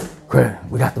 Craig,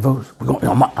 we got the votes.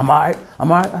 I'm all right.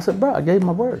 I said, bro, I gave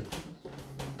my word.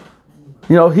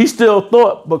 He still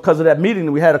thought because of that meeting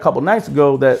that we had a couple nights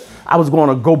ago that I was going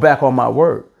to go back on my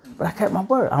word, but I kept my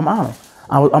word. I'm honored.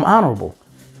 I'm honorable.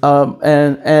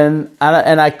 And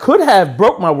I could have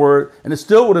broke my word, and it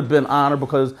still would have been honor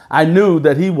because I knew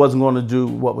that he wasn't going to do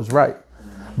what was right.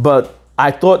 But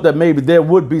I thought that maybe there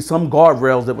would be some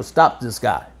guardrails that would stop this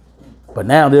guy. But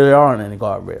now there aren't any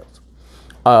guardrails.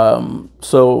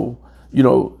 So,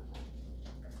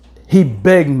 he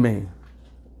begged me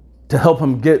to help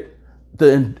him get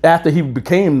after he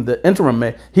became the interim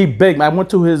mayor, he begged me. I went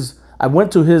to his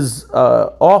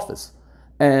office,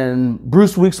 and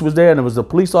Bruce Weeks was there, and there was a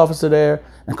police officer there,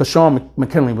 and Kashawn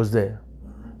McKinley was there.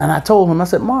 And I told him, I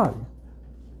said, Marty,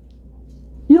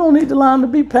 you don't need the line to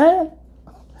be Pam.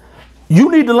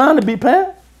 You need the line to be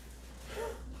Pam.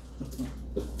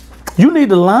 You need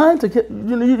the line to get,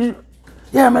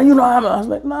 yeah, man, I was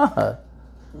like, nah.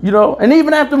 And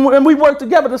even after, and we worked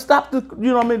together to stop to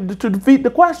defeat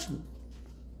the question.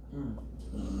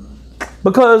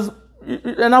 Because,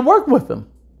 and I worked with him.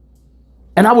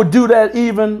 And I would do that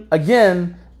even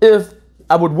again if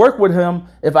I would work with him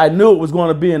if I knew it was going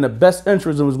to be in the best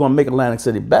interest and was going to make Atlantic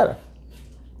City better.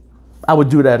 I would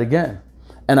do that again.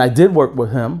 And I did work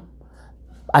with him.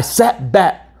 I sat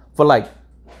back for like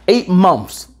 8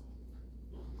 months,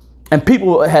 and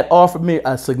people had offered me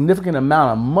a significant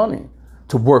amount of money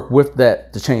to work with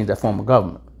that, to change that form of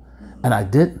government. And I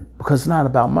didn't, because it's not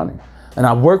about money. And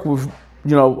I worked with,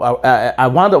 I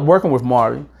wound up working with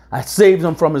Marty. I saved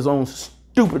him from his own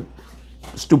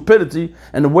stupidity,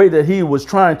 and the way that he was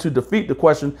trying to defeat the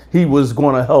question, he was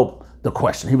going to help the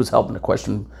question. He was helping the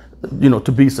question,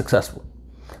 to be successful.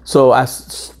 So I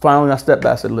finally stepped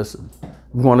back and said, listen,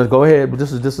 I'm going to go ahead, but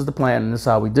this is the plan, and this is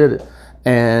how we did it.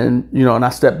 And, and I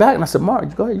stepped back and I said,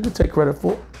 Mark, go ahead, you can take credit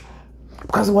for it.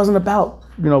 Because it wasn't about,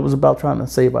 it was about trying to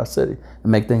save our city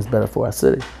and make things better for our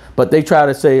city. But they try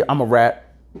to say I'm a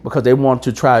rat because they want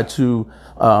to try to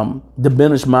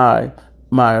diminish my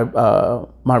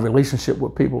relationship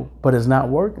with people, but it's not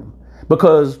working.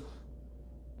 Because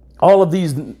all of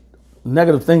these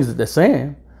negative things that they're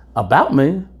saying about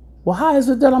me, well, how is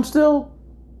it that I'm still,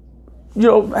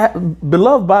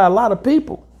 beloved by a lot of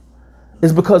people?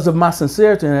 It's because of my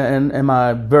sincerity and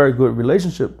my very good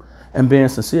relationship and being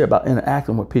sincere about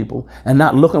interacting with people and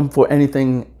not looking for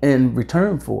anything in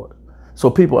return for it.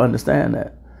 So people understand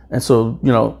that. And so,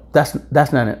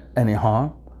 that's not any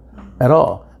harm at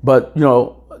all. But,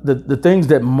 the things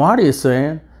that Marty is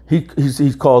saying, he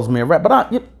calls me a rat. But I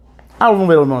don't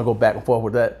really want to go back and forth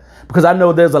with that. Because I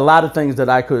know there's a lot of things that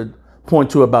I could point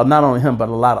to about not only him, but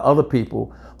a lot of other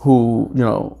people who, you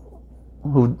know,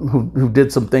 who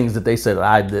did some things that they said that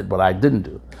I did, but I didn't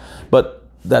do. But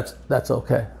that's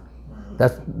okay.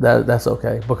 That's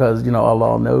okay, because, you know,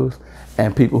 Allah knows,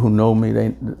 and people who know me,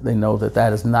 they know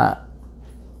that is not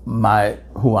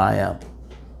who I am.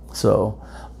 So,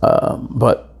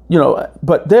 but, you know,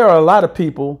 but there are a lot of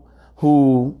people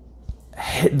who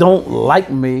don't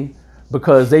like me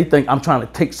because they think I'm trying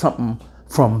to take something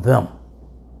from them.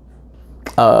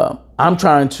 I'm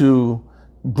trying to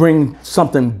bring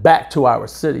something back to our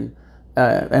city.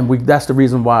 And that's the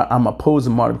reason why I'm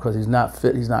opposing Marty, because he's not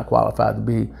fit, he's not qualified to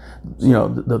be, you know,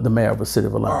 the mayor of the city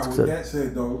of Atlantic City. With that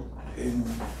said, though, and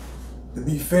to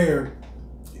be fair,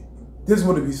 this is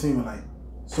what it be seeming like.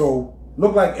 So,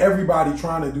 look like everybody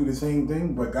trying to do the same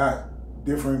thing, but got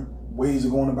different ways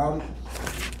of going about it.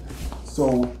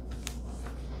 So,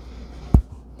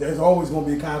 there's always going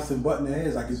to be a constant button in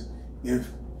heads. Like, if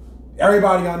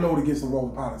everybody I know that gets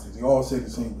involved in politics, they all say the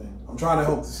same thing. I'm trying to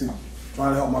help the city,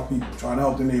 trying to help my people, trying to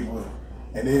help the neighborhood.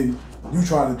 And then you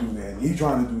try to do that, and he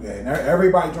trying to do that. And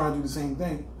everybody trying to do the same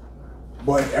thing,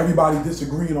 but everybody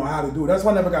disagreeing on how to do it. That's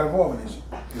why I never got involved in this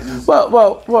shit.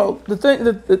 Well, the thing,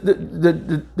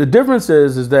 the difference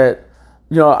is that,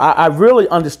 you know, I really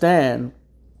understand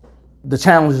the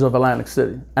challenges of Atlantic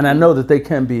City, and I know that they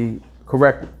can be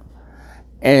corrected.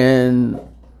 And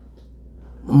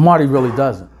Marty really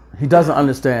doesn't. He doesn't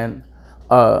understand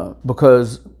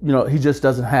because, you know, he just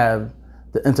doesn't have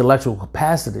the intellectual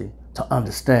capacity to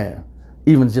understand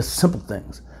even just simple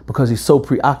things, because he's so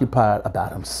preoccupied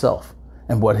about himself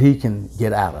and what he can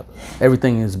get out of it.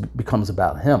 Everything becomes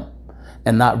about him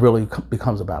and not really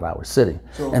becomes about our city.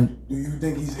 So, and do you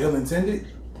think he's ill-intended?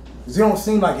 Because he don't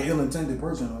seem like an ill-intended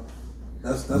person.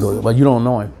 But you don't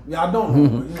know him. Yeah, I don't know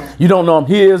him. You know. You don't know him.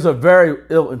 He is a very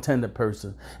ill-intended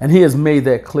person, and he has made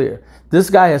that clear. This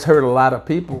guy has hurt a lot of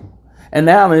people, and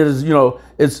now it is, you know,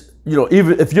 it's, you know,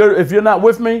 even if you're not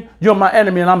with me, you're my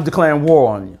enemy, and I'm declaring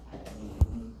war on you.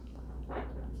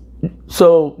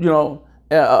 So, you know,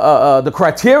 the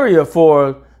criteria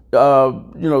for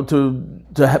you know,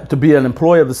 to be an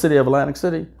employee of the city of Atlantic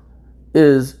City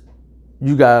is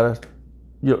you gotta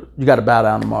bow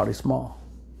down to Marty Small.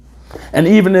 And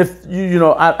even if you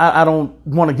know, I don't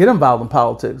want to get involved in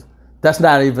politics, that's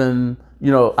not even,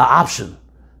 you know, an option.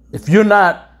 If you're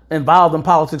not involved in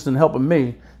politics and helping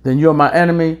me, then you're my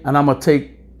enemy, and I'm gonna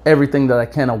take everything that I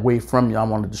can away from you. I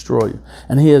want to destroy you,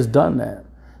 and he has done that.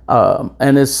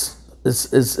 And it's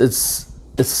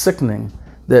sickening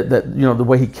that you know, the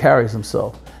way he carries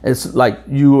himself. It's like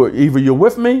either you're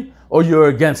with me or you're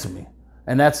against me.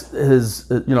 And that's his,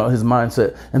 you know, his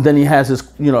mindset. And then he has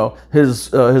his, you know,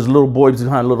 his little boys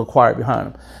behind, little choir behind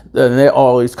him, and they're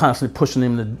always constantly pushing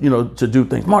him to, you know, to do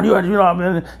things. Marty, you know, I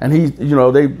mean, and he, you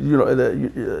know,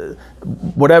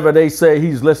 whatever they say,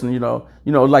 he's listening. You know,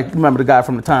 like, remember the guy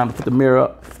from the time to put the mirror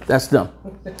up? That's them.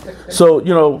 So,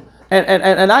 you know,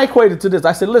 and I equated to this.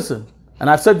 I said, listen, and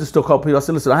I've said this to a couple people. I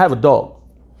said, listen, I have a dog,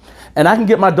 and I can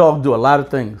get my dog to do a lot of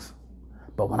things.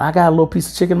 But when I got a little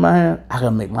piece of chicken in my hand, I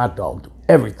can make my dog do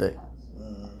everything.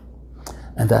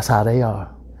 And that's how they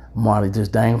are. Marty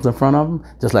just dangles in front of him,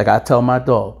 just like I tell my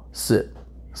dog, sit,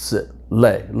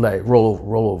 lay, roll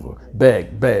over,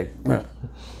 beg.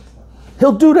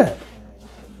 He'll do that.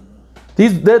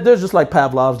 They're just like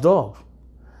Pavlov's dogs.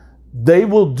 They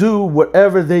will do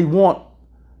whatever they want,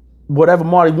 whatever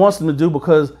Marty wants them to do,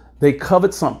 because they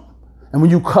covet something. And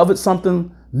when you covet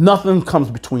something, nothing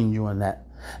comes between you and that.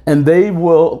 And they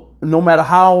will, no matter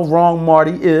how wrong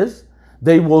Marty is,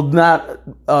 they will not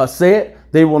say it.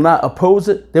 They will not oppose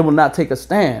it. They will not take a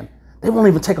stand. They won't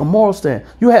even take a moral stand.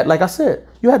 You had, like I said,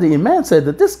 you had the imam said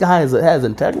that this guy has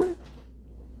integrity.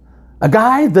 A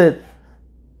guy that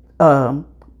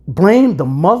blamed the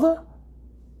mother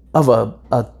of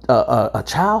a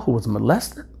child who was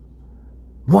molested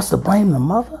wants to blame the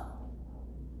mother.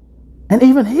 And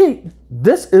even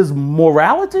this is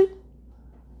morality.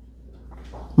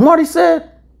 Marty said,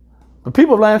 the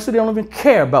people of Atlantic City don't even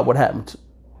care about what happened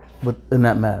in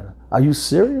that matter. Are you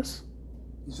serious?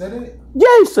 You said it?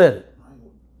 Yeah, he said it.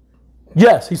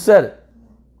 Yes, he said it.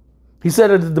 He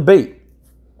said it at the debate.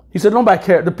 He said, nobody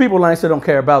care. The people of Atlantic City don't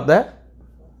care about that.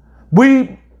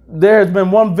 There has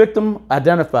been one victim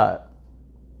identified.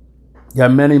 There are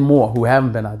many more who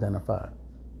haven't been identified.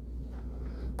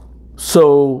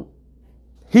 So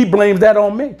he blames that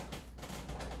on me.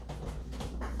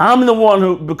 I'm the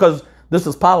one because this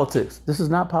is politics. This is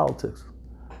not politics.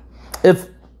 If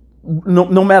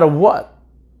no matter what,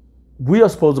 we are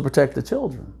supposed to protect the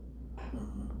children.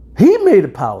 He made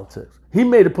it politics. He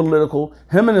made it political.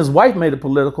 Him and his wife made it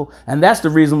political. And that's the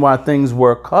reason why things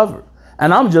were covered.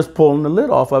 And I'm just pulling the lid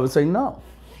off of it, saying, no.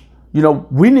 You know,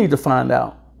 we need to find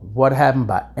out what happened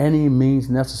by any means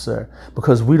necessary,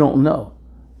 because we don't know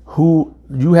who.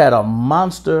 You had a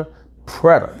monster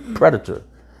predator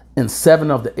in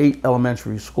 7 of the 8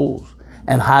 elementary schools.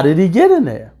 And how did he get in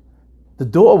there? The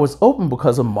door was open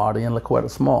because of Marty and LaQuetta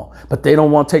Small, but they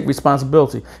don't want to take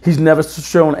responsibility. He's never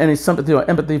shown any sympathy or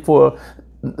empathy for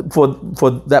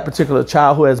that particular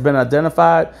child who has been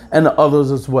identified, and the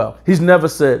others as well. He's never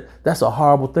said, that's a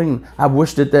horrible thing. I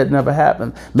wish that never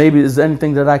happened. Maybe there's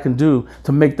anything that I can do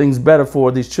to make things better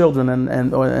for these children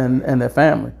and their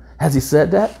family. Has he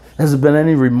said that? Has there been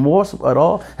any remorse at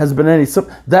all? Has there been any?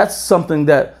 That's something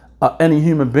that any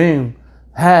human being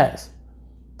has.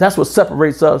 That's what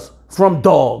separates us from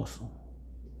dogs,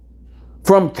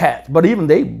 from cats. But even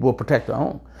they will protect their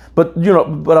own. But you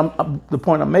know, the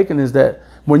point I'm making is that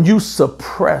when you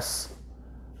suppress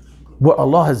what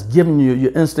Allah has given you,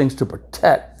 your instincts to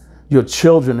protect your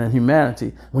children and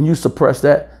humanity, when you suppress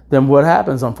that, then what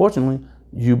happens, unfortunately,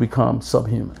 you become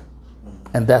subhuman.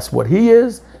 And that's what he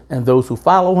is, and those who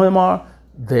follow him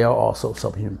they are also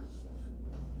subhuman.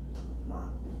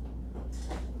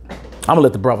 I'm gonna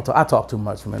let the brother talk. I talk too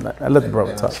much, man. I let the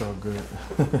brother talk. That's so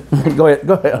good. Go ahead,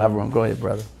 everyone. Go ahead,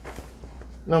 brother.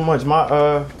 Not much.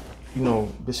 My you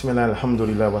know, Bismillah,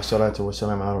 alhamdulillah, wa salatu wa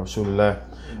salam ala rasulillah.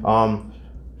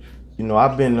 You know,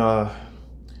 I've been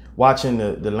watching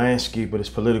the landscape of this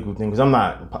political thing, because I'm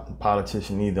not a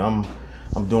politician either. I'm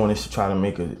doing this to try to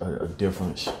make a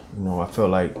difference. You know, I feel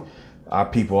like our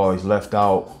people are always left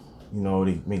out. You know,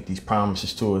 they make these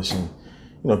promises to us and,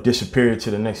 you know, disappear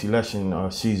to the next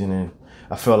election season. And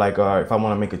I feel like if I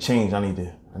want to make a change, I need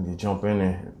to jump in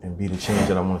there and be the change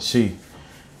that I want to see.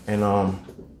 And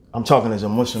I'm talking as a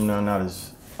Muslim now,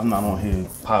 I'm not on here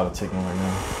politicking right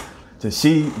now. To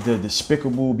see the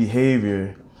despicable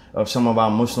behavior of some of our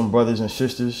Muslim brothers and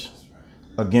sisters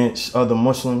against other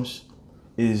Muslims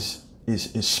is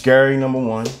scary, number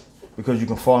one, because you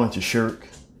can fall into shirk.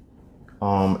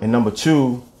 And number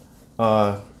two,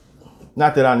 not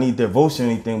that I need their votes or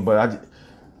anything, but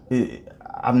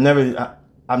I've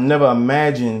never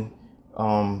imagined,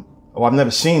 or I've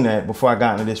never seen that before I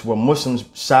got into this, where Muslims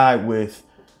side with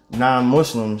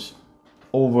non-Muslims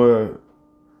over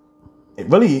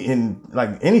really in like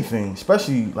anything,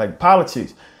 especially like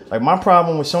politics. Like my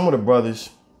problem with some of the brothers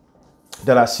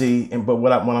that I see, but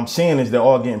what I'm seeing is they're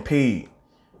all getting paid.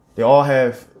 They all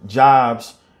have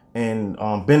jobs and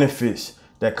benefits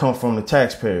that come from the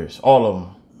taxpayers, all of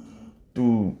them,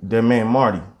 through their man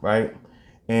Marty, right?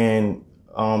 And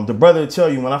the brother will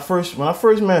tell you, when I first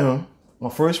met him,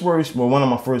 one of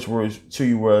my first words to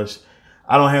you was,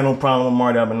 I don't have no problem with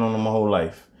Marty. I've been on him my whole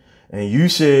life. And you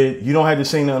said you don't have to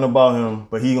say nothing about him,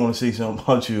 but he gonna say something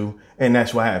about you, and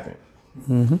that's what happened.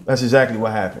 Mm-hmm. That's exactly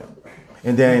what happened.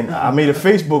 And then I made a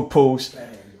Facebook post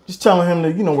just telling him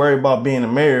to, you know, worry about being a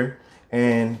mayor,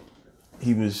 and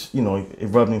he was, you know, it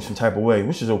rubbed him some type of way,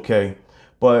 which is okay.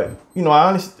 But, you know,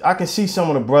 I can see some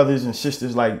of the brothers and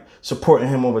sisters like supporting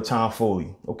him over Tom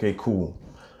Foley. Okay, cool.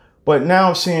 But now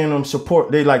I'm seeing them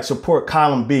support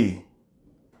column B.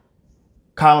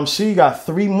 Column C got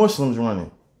 3 Muslims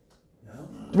running.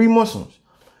 3 Muslims.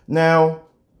 Now,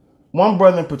 one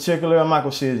brother in particular, I'm not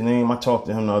gonna say his name, I talked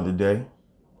to him the other day.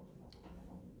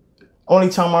 Only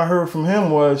time I heard from him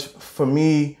was for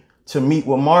me to meet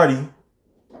with Marty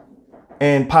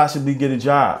and possibly get a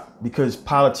job, because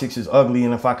politics is ugly,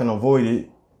 and if I can avoid it,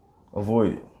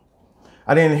 avoid it.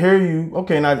 I didn't hear you,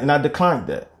 okay, and I declined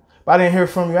that. But I didn't hear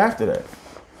from you after that.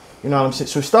 You know what I'm saying?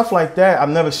 So stuff like that, I've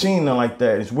never seen nothing like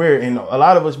that. It's weird. And a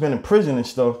lot of us been in prison and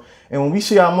stuff. And when we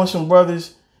see our Muslim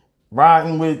brothers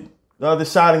riding with the other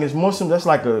side against Muslims, that's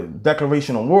like a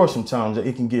declaration of war sometimes.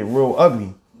 It can get real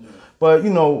ugly. But,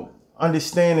 you know,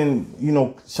 understanding, you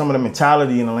know, some of the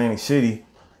mentality in Atlantic City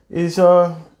is,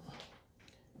 you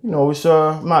know, it's,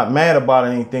 I'm not mad about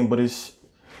anything, but it's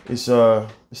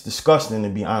disgusting, to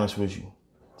be honest with you.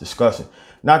 Disgusting.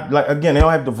 Not like, again, they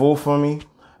don't have to vote for me.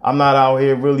 I'm not out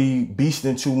here really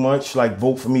beasting too much, like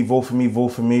vote for me, vote for me, vote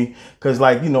for me. Cause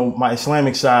like, you know, my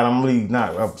Islamic side, I'm really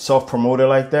not a self-promoter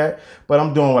like that, but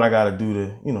I'm doing what I gotta do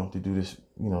to, you know, to do this,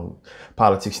 you know,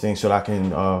 politics thing so that I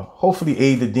can hopefully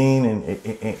aid the deen and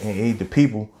aid the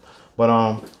people. But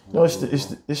you know,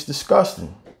 it's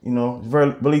disgusting. You know, it's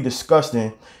really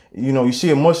disgusting. You know, you see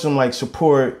a Muslim like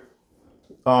support,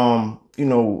 you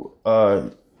know,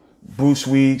 Bruce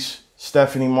Weeks,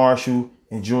 Stephanie Marshall,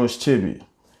 and George Tibbet.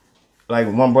 Like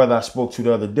one brother I spoke to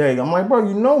the other day, I'm like, bro,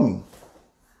 you know me.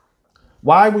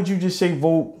 Why would you just say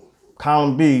vote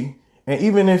column B And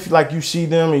even if like you see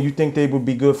them and you think they would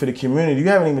be good for the community, you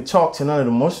haven't even talked to none of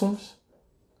the Muslims.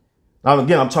 Now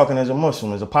again, I'm talking as a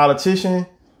Muslim, as a politician,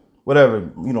 whatever,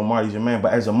 you know, Marty's your man,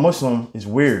 but as a Muslim, it's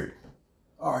weird.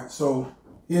 All right, so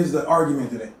here's the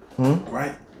argument to that,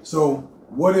 right? So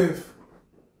what if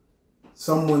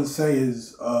someone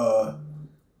says, I'm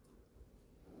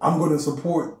going to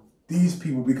support these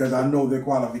people because I know their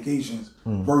qualifications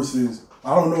versus,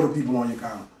 I don't know the people on your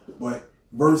column, but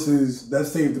versus,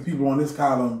 let's say if the people on this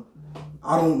column,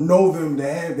 I don't know them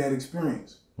to have that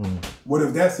experience. What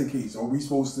if that's the case? Are we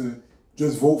supposed to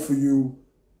just vote for you,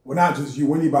 well, not just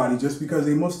you, anybody, just because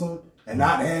they're Muslim and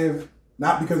not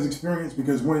because experience?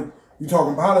 Because when you're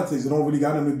talking politics, it don't really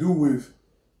got nothing to do with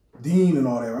deen and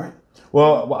all that, right?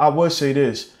 Well, I would say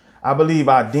this. I believe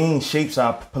our deen shapes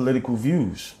our political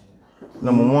views,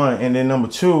 number one. And then number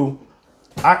two,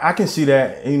 I can see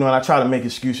that, you know, and I try to make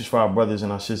excuses for our brothers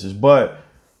and our sisters, but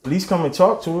at least come and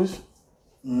talk to us.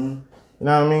 You know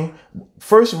what I mean?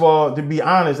 First of all, to be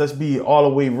honest, let's be all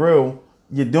the way real.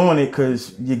 You're doing it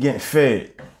because you're getting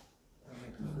fed.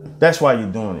 That's why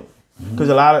you're doing it. Because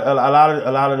a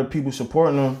lot of the people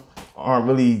supporting them aren't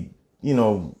really, you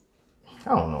know,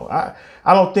 I don't know.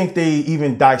 I don't think they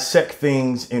even dissect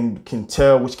things and can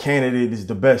tell which candidate is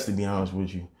the best, to be honest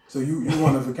with you. So you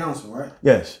running for council, right?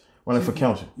 Yes, running for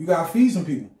council. You got to feed some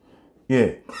people.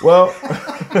 Yeah. Well,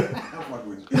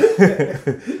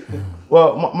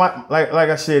 well, like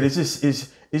I said, it's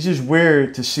just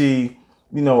weird to see.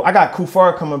 You know, I got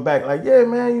Kufar coming back like, yeah,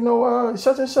 man, you know,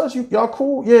 such and such, y'all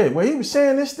cool? Yeah, well, he was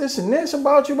saying this, and this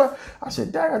about you. But I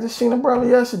said, dang, I just seen a brother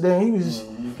yesterday, and he was,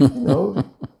 you know,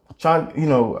 trying, you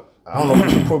know, I don't know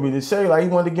what you probably to say, like he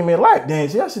wanted to give me a lap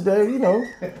dance yesterday, you know.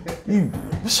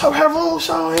 What's up, have on,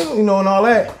 son? You know, and all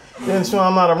that. Then so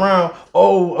I'm not around,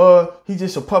 he's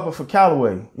just a puppet for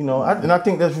Callaway, you know. And I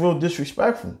think that's real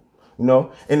disrespectful. You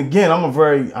know, and again, I'm a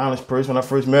very honest person. When I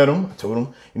first met him, I told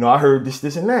him, you know, I heard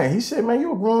this, and that. He said, man,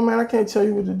 you a grown man. I can't tell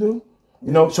you what to do.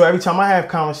 You know, so every time I have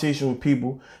conversations with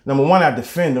people, number one, I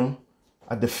defend them.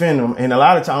 And a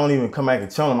lot of times I don't even come back and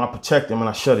tell them. I protect them and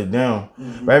I shut it down.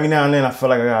 But every now and then I feel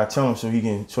like I gotta tell him so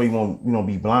he won't, you know,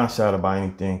 be blindsided by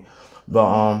anything. But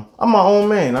I'm my own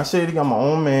man. I say it again, I'm my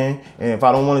own man. And if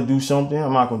I don't want to do something,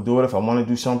 I'm not gonna do it. If I want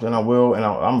to do something, I will. And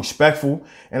I'm respectful.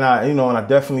 And I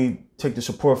definitely take the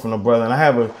support from the brother. And I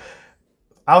have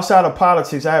outside of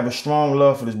politics, I have a strong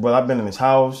love for this brother. I've been in his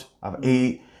house, I've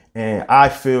ate, and I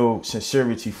feel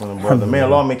sincerity from the brother. May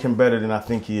Allah make him better than I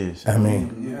think he is. I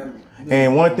mean,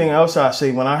 and one thing else I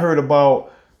say, when I heard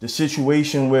about the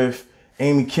situation with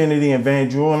Amy Kennedy and Van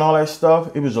Drew and all that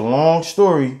stuff, it was a long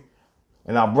story,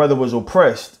 and our brother was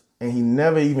oppressed, and he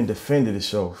never even defended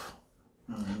himself.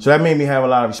 So that made me have a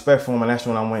lot of respect for him, and that's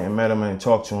when I went and met him and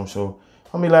talked to him. So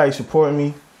I'm glad he's supporting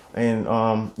me. And,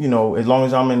 you know, as long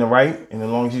as I'm in the right and as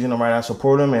long as he's in the right, I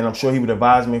support him. And I'm sure he would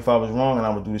advise me if I was wrong, and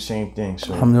I would do the same thing.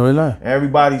 So alhamdulillah.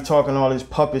 Everybody talking all this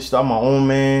puppet stuff. I'm my own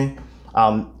man.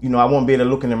 You know, I won't be able to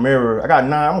look in the mirror.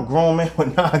 I'm a grown man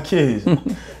with 9 kids. You know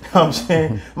what I'm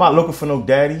saying? I'm not looking for no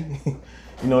daddy.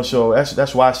 You know, so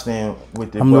that's why I stand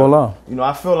with it. Alhamdulillah. But, you know,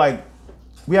 I feel like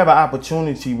we have an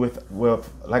opportunity with,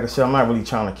 like I said, I'm not really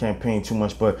trying to campaign too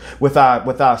much, but with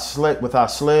our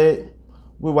sled,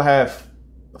 we will have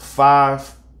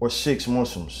 5 or 6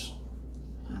 Muslims.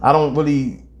 I don't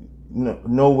really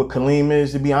know what Kaleem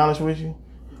is, to be honest with you,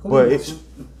 but it's.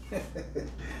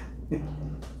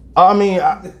 I mean,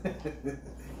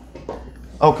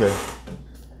 okay,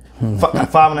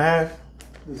 5.5.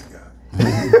 This guy.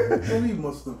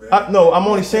 No, I'm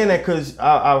only saying that because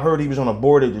I heard he was on a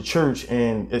board at the church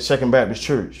and at Second Baptist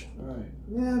Church. Right.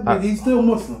 Yeah, but he's still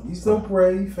Muslim. He still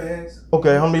pray, he fast.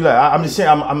 Okay, alhamdulillah. I'm just saying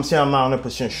I'm not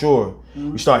 100% sure.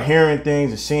 We start hearing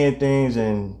things and seeing things,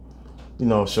 and you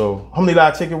know, so alhamdulillah,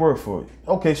 I take your word for it.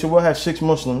 Okay, so we'll have 6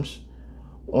 Muslims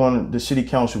on the city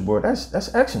council board.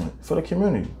 That's excellent for the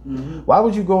community. Why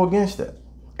would you go against that?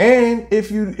 And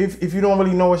if you don't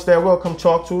really know us that well, come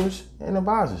talk to us and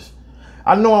advise us.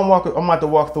 I know I'm about to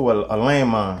walk through a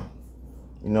landmine.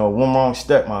 You know, one wrong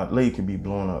step, my leg could be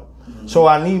blown up. So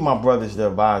I need my brothers to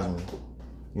advise me.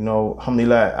 You know,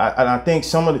 alhamdulillah. I think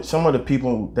some of the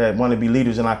people that want to be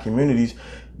leaders in our communities,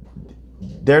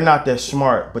 they're not that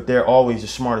smart, but they're always the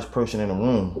smartest person in the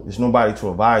room. There's nobody to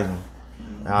advise them.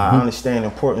 I understand the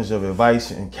importance of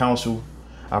advice and counsel.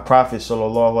 Our Prophet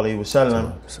sallallahu alaihi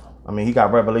wasallam, I mean, he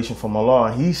got revelation from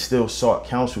Allah, and he still sought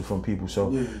counsel from people. So,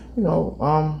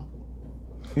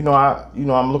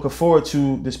 I'm looking forward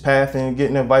to this path and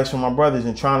getting advice from my brothers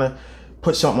and trying to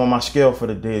put something on my scale for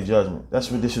the day of judgment.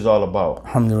 That's what this is all about.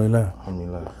 Alhamdulillah.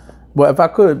 Alhamdulillah. Well, if I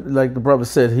could, like the brother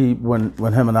said, when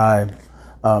him and I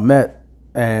met,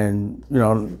 and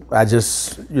I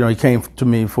just he came to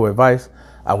me for advice.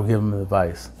 I would give him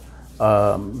advice.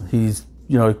 He's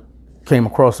came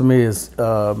across to me as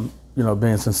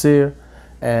being sincere,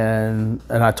 and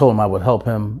I told him I would help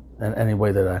him in any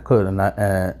way that I could, and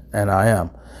I am.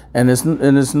 And there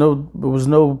was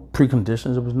no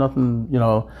preconditions. There was nothing.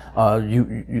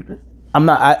 I'm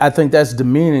not. I think that's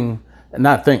demeaning.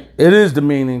 Not think it is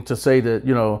demeaning to say that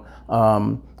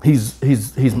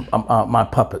he's my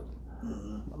puppet.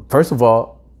 First of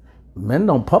all, men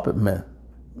don't puppet men,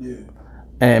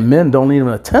 and men don't even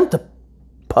attempt to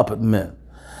puppet men.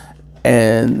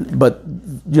 But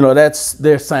that's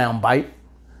their sound bite.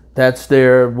 That's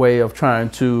their way of trying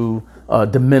to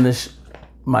diminish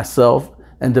myself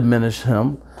and diminish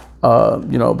him.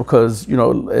 Because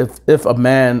if a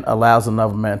man allows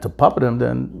another man to puppet him,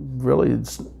 then really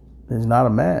he's not a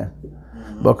man.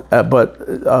 But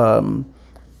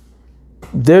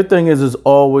their thing is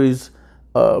always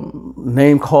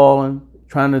name calling,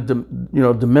 trying to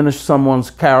diminish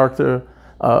someone's character,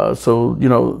 so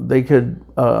they could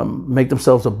make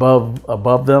themselves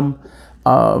above them.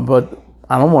 But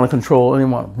I don't want to control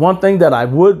anyone. One thing that I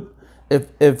would,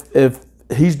 if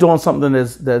he's doing something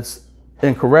that's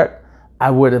incorrect, I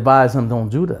would advise him, don't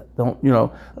do that. Don't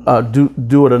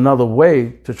do it another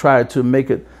way to try to make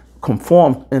it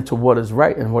conform into what is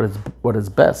right and what is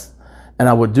best. And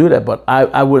I would do that, but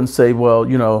I wouldn't say, well,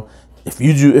 if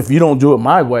you don't do it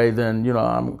my way, then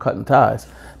I'm cutting ties.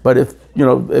 But if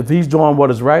he's doing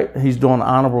what is right, he's doing an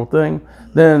honorable thing,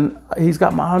 then he's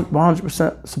got my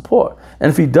 100% support. And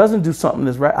if he doesn't do something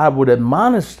that's right, I would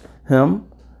admonish him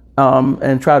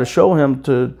and try to show him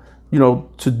to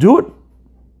do it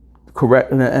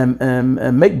correct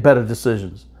and make better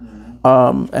decisions.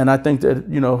 And I think that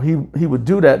he would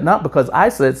do that not because I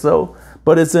said so,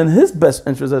 but it's in his best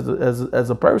interest as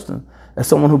a person, as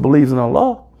someone who believes in the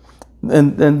law,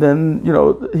 and then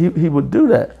he would do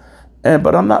that.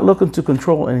 But I'm not looking to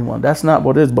control anyone. That's not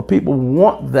what it is. But people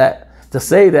want that to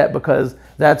say that because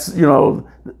that's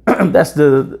that's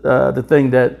the thing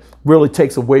that really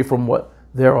takes away from what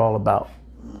they're all about.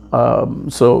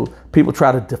 So people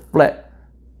try to deflect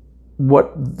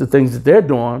what the things that they're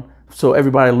doing, so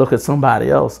everybody look at somebody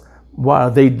else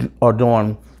while they are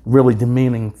doing really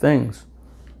demeaning things.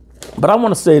 But I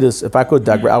want to say this, if I could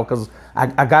digress, because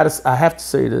I have to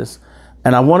say this,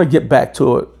 and I want to get back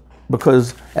to it,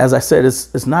 because as I said,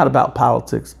 it's not about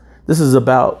politics. This is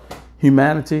about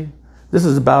humanity. This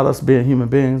is about us being human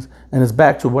beings, and it's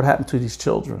back to what happened to these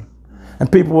children. And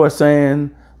people are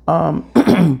saying, why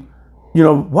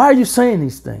are you saying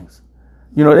these things?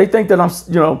 They think that I'm,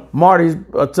 Marty's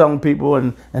telling people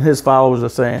and his followers are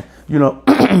saying,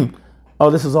 oh,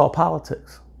 this is all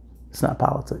politics. It's not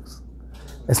politics.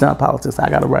 It's not politics. I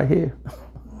got it right here.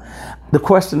 The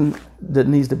question that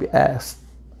needs to be asked,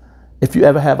 if you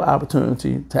ever have an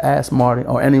opportunity to ask Marty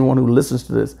or anyone who listens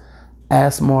to this,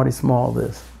 ask Marty Small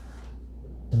this.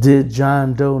 Did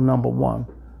John Doe number 1,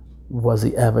 was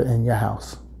he ever in your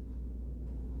house?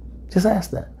 Just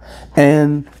ask that.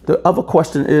 And the other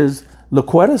question is,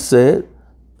 LaQuetta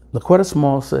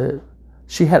Small said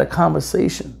she had a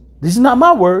conversation. These are not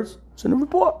my words, it's in the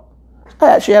report.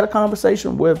 She had a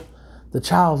conversation with the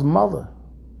child's mother.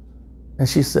 And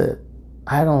she said,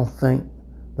 I don't think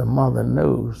the mother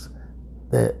knows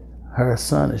that her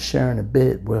son is sharing a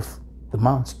bed with the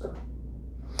monster.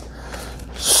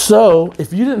 So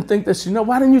if you didn't think that she knew,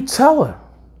 why didn't you tell her?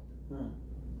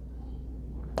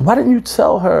 Why didn't you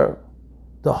tell her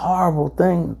the horrible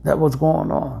thing that was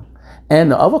going on?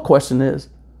 And the other question is,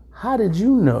 how did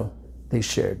you know they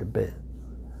shared the bed?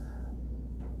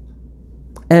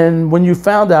 And when you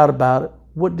found out about it,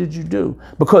 what did you do?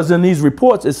 Because in these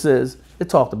reports, it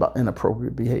talked about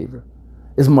inappropriate behavior.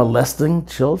 Is molesting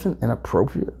children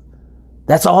inappropriate?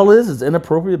 That's all it is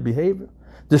inappropriate behavior.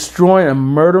 Destroying and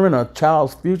murdering a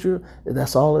child's future,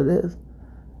 that's all it is.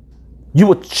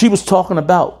 She was talking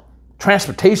about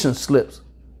transportation slips.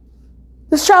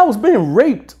 This child was being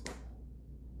raped.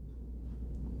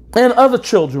 And other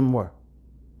children were.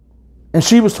 And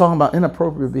she was talking about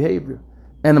inappropriate behavior.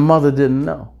 And the mother didn't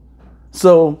know.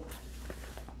 So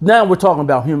now we're talking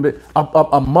about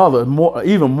a mother,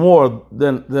 even more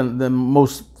than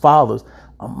most fathers.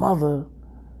 A mother,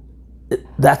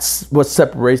 that's what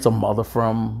separates a mother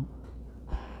from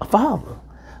a father.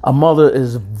 A mother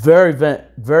is very, very,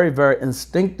 very, very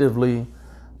instinctively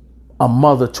a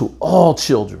mother to all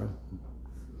children.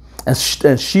 And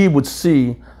she would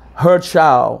see her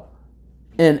child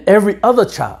in every other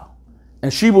child.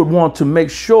 And she would want to make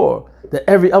sure that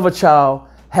every other child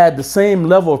had the same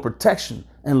level of protection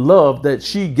and love that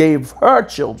she gave her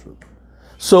children.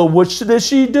 So what did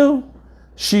she do?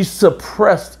 she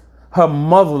suppressed her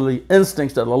motherly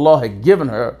instincts that Allah had given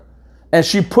her, and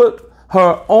she put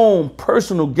her own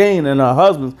personal gain and her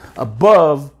husband's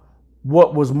above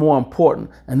what was more important,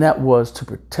 and that was to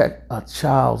protect a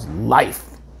child's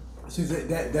life. See,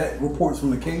 that report's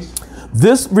from the case?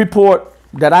 This report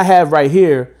that I have right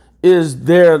here is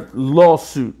their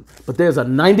lawsuit, but there's a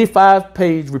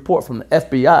 95-page report from the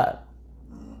FBI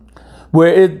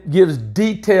where it gives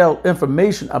detailed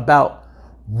information about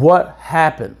what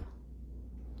happened.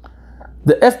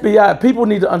 The FBI, people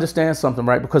need to understand something,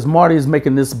 right? Because Marty is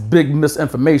making this big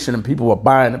misinformation and people are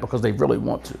buying it because they really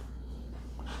want to.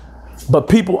 But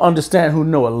people understand who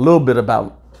know a little bit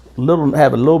about,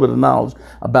 have a little bit of knowledge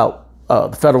about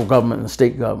the federal government and the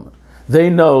state government. They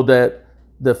know that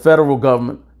the federal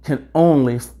government can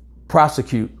only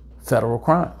prosecute federal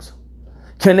crimes.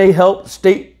 Can they help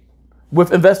state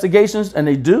with investigations? And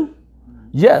they do?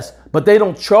 Yes, but they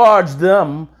don't charge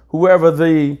them, whoever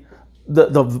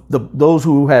those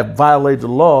who have violated the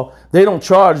law, they don't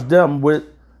charge them with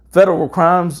federal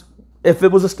crimes if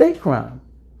it was a state crime.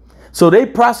 So they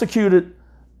prosecuted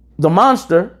the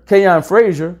monster, Keyon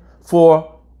Frazier,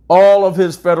 for all of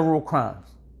his federal crimes.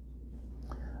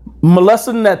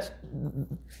 Molesting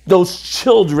those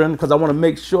children, because I want to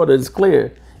make sure that it's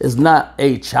clear, is not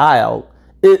a child.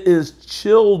 It is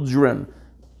children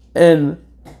in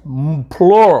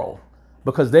plural,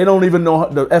 because they don't even know,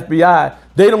 the FBI,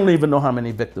 they don't even know how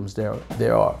many victims there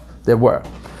were.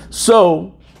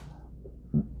 So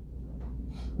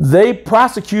they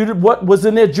prosecuted what was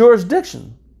in their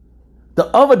jurisdiction. The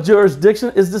other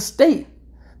jurisdiction is the state.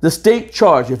 The state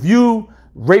charge. If you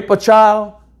rape a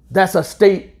child, that's a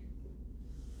state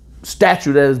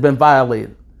statute that has been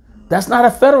violated. That's not a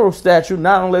federal statute,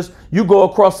 not unless you go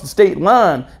across the state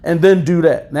line and then do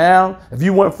that. Now, if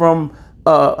you went from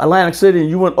Atlantic City and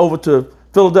you went over to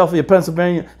Philadelphia,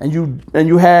 Pennsylvania, and you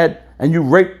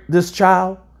raped this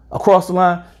child across the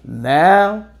line,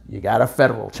 now you got a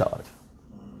federal charge.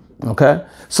 Okay?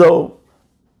 So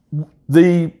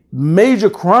the major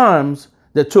crimes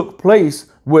that took place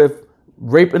with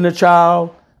raping the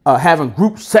child, having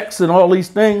group sex and all these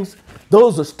things,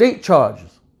 those are state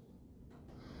charges.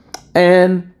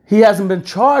 And he hasn't been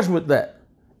charged with that.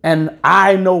 And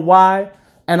I know why.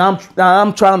 And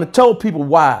I'm trying to tell people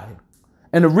why.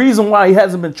 And the reason why he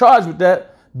hasn't been charged with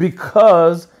that,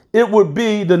 because it would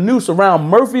be the noose around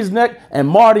Murphy's neck and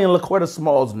Marty and LaQuetta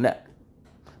Small's neck,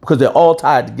 because they're all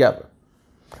tied together.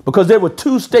 Because there were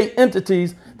two state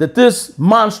entities that this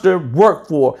monster worked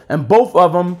for, and both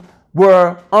of them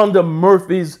were under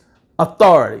Murphy's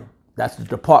authority. That's the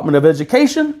Department of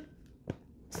Education,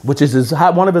 which is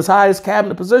one of his highest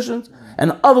cabinet positions,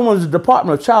 and the other one is the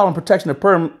Department of Child and Protection of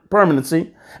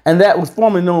Permanency, and that was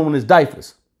formerly known as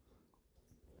DIFAS,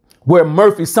 where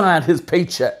Murphy signed his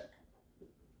paycheck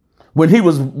when he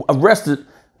was arrested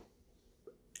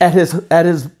at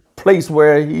his place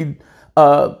where he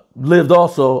lived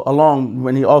also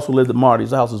when he also lived at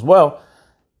Marty's house as well.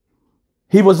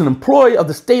 He was an employee of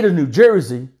the state of New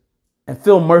Jersey, and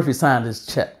Phil Murphy signed his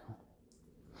check.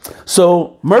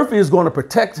 So Murphy is going to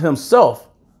protect himself.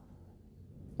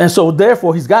 And so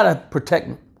therefore he's got to protect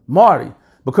Marty,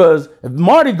 because if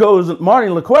Marty and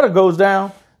LaQuetta goes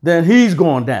down, then he's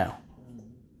going down.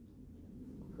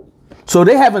 So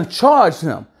they haven't charged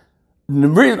him.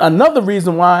 Another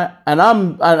reason why, and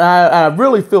I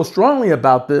really feel strongly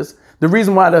about this, the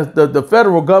reason why the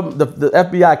federal government, the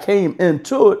FBI came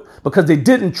into it, because they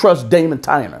didn't trust Damon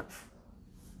Tyner.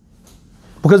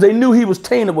 Because they knew he was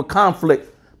tainted with conflict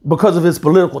because of his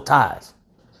political ties.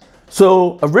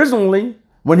 So originally,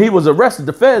 when he was arrested,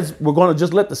 the feds were going to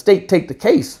just let the state take the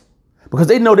case, because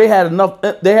they know they had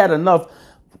enough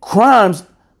crimes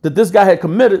that this guy had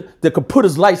committed that could put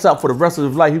his lights out for the rest of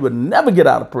his life. He would never get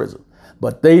out of prison.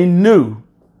 But they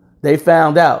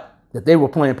found out that they were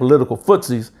playing political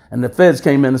footsies, and the feds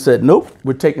came in and said, nope,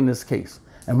 we're taking this case.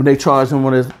 And when they charged him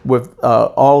with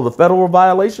all the federal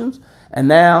violations, and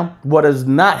now what has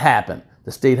not happened,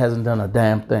 the state hasn't done a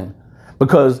damn thing.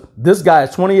 Because this guy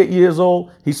is 28 years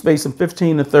old, he's facing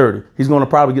 15 to 30. He's going to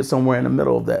probably get somewhere in the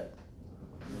middle of that.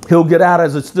 He'll get out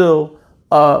as still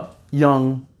a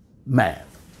young man,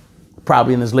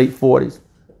 probably in his late 40s.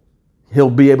 He'll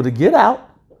be able to get out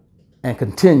and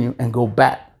continue and go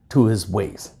back to his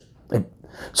ways.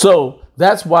 So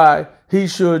that's why he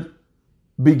should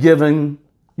be given,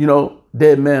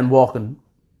 dead man walking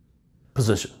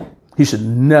position. He should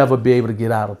never be able to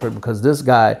get out of prison, because this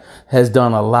guy has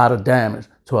done a lot of damage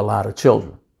to a lot of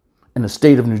children. And the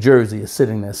state of New Jersey is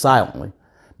sitting there silently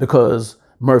because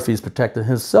Murphy's protecting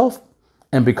himself,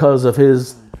 and because of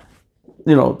his,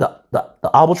 the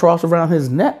albatross around his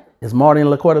neck. is Marty and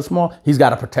LaQuetta Small, he's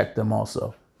got to protect them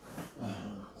also.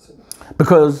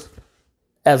 Because,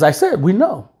 as I said, we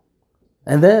know.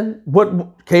 And then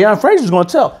what Keon Frazier is going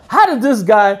to tell. How did this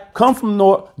guy come from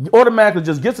North, automatically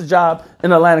just gets a job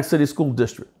in Atlantic City School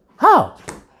District? How?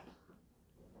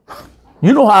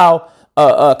 You know how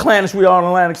clannish we are in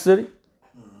Atlantic City?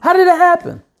 How did it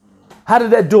happen? How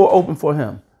did that door open for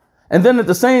him? And then at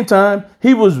the same time,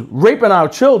 he was raping our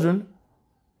children.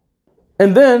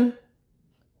 And then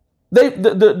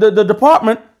the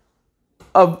Department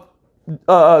of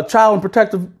Child and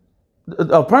Protective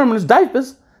Permanence,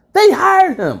 diapers, they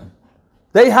hired him.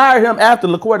 They hired him after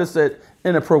LaQuetta said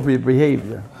inappropriate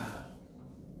behavior.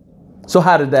 So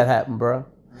how did that happen, bro?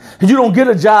 You don't get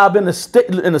a job in the state,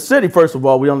 in the city, first of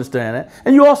all, we understand that.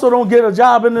 And you also don't get a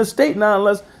job in the state now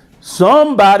unless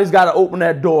somebody's got to open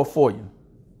that door for you.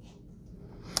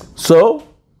 So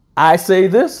I say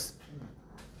this,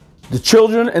 the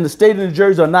children in the state of New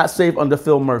Jersey are not safe under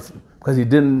Phil Murphy because he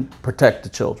didn't protect the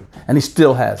children, and he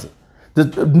still has it.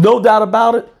 There's no doubt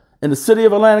about it, in the city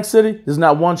of Atlantic City, there's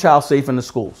not one child safe in the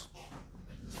schools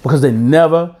because they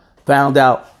never found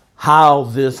out how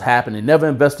this happened. They never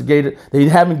investigated. They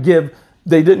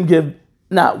didn't give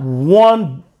not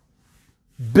one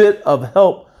bit of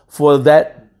help for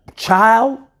that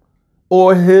child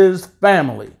or his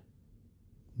family.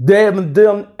 They haven't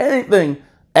done anything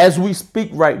as we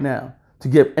speak right now to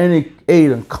give any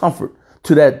aid and comfort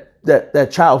to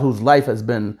that child whose life has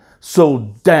been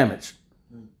so damaged.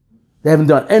 They haven't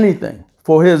done anything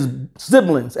for his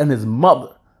siblings and his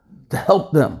mother to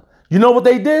help them. You know what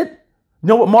they did? You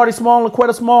know what Marty Small and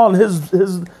LaQuetta Small and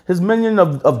his minion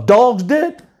of dogs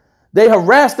did? They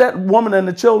harassed that woman and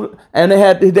the children, and they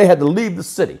had to leave the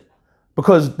city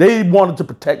because they wanted to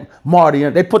protect Marty,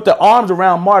 and they put their arms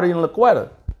around Marty and LaQuetta.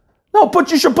 No,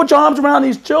 you should put your arms around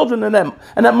these children and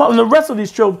that mother and the rest of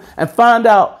these children and find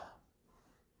out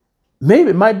maybe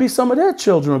it might be some of their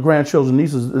children or grandchildren,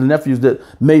 nieces and nephews that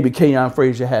maybe Keon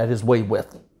Frazier had his way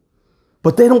with.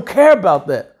 But they don't care about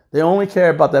that. They only care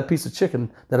about that piece of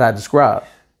chicken that I described,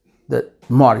 that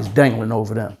Marty's dangling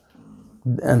over them.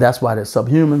 And that's why they're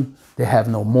subhuman. They have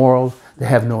no morals. They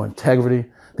have no integrity.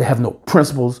 They have no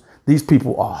principles. These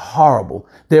people are horrible.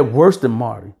 They're worse than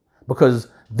Marty because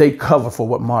they cover for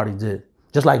what Marty did.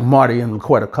 Just like Marty and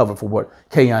LaQuetta covered for what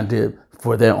Keon did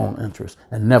for their own interests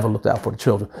and never looked out for the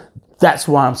children. That's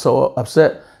why I'm so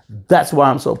upset. That's why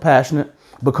I'm so passionate,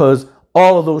 because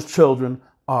all of those children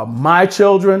are my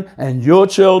children and your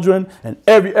children and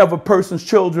every other person's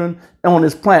children on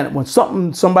this planet. When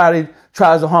somebody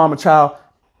tries to harm a child,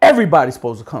 everybody's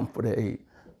supposed to come for their aid.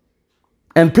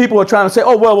 And people are trying to say,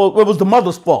 oh, well, it was the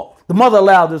mother's fault. The mother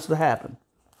allowed this to happen.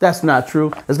 That's not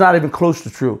true. It's not even close to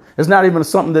true. It's not even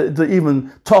something to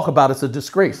even talk about. It's a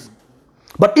disgrace.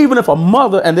 But even if a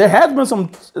mother, and there has been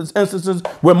some instances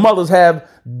where mothers have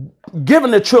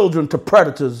given their children to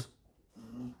predators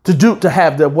to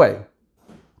have their way.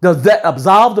 Does that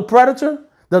absolve the predator?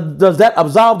 Does that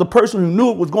absolve the person who knew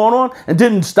what was going on and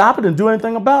didn't stop it and do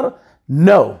anything about it?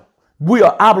 No. We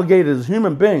are obligated as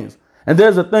human beings. And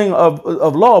there's a thing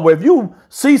of law where if you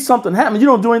see something happen, you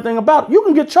don't do anything about it, you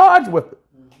can get charged with it.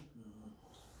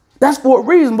 That's for a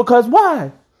reason, because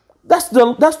why? That's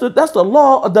the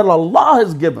law that Allah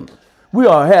has given. We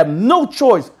have no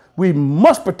choice. We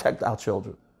must protect our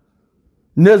children.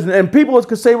 And people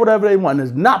can say whatever they want.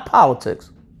 It's not politics.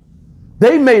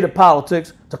 They made it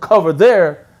politics to cover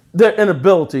their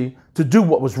inability to do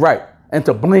what was right and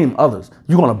to blame others.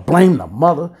 You're going to blame the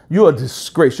mother? You're a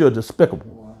disgrace. You're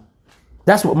despicable.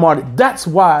 That's what Marty. That's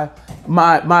why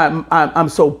I'm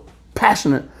so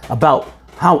passionate about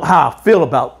how I feel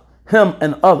about him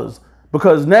and others,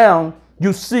 because now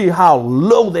you see how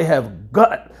low they have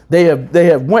got. They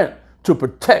have went to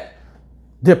protect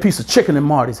their piece of chicken in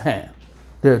Marty's hand.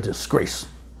 They're a disgrace.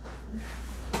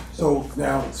 So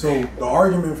the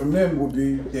argument from them would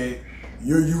be that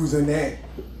you're using that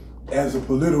as a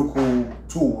political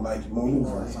tool, like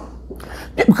maneuver or something.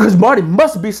 Yeah, because Marty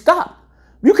must be stopped.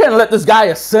 You can't let this guy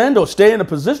ascend or stay in a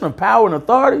position of power and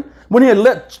authority when he had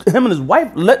let him and his wife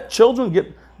let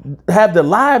children have their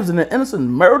lives and their innocent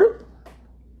murdered.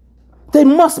 They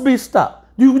must be stopped.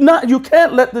 You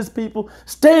can't let these people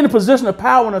stay in a position of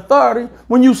power and authority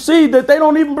when you see that they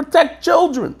don't even protect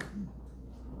children.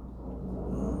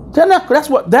 That's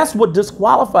what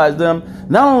disqualifies them,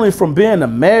 not only from being the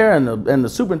mayor and the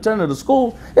superintendent of the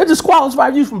school, it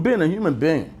disqualifies you from being a human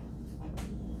being.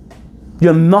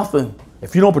 You're nothing.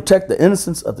 If you don't protect the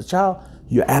innocence of the child,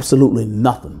 you're absolutely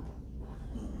nothing.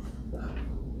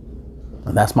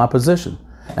 And that's my position.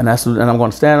 And I'm going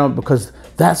to stand on it because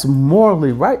that's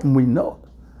morally right, and we know it.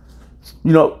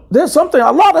 You know, there's something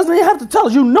Allah doesn't even have to tell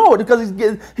us. You know it because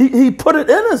He put it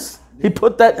in us. He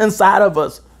put that inside of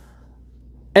us.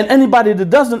 And anybody that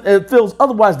doesn't, it feels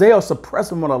otherwise, they are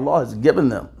suppressing what Allah has given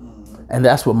them. And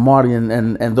that's what Marty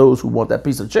and those who want that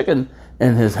piece of chicken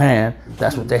in his hand,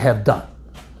 that's what they have done.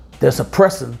 They're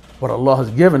suppressing what Allah has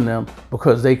given them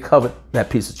because they covet that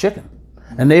piece of chicken.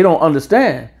 And they don't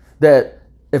understand that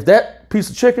if that piece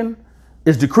of chicken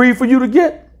is decreed for you to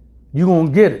get, you're going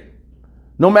to get it.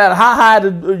 No matter how high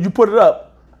you put it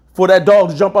up for that dog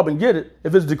to jump up and get it,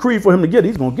 if it's decreed for him to get it,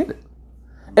 he's going to get it.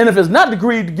 And if it's not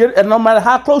decreed to get it, and no matter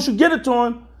how close you get it to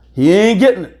him, he ain't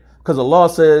getting it. Because Allah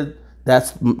said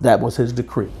that was his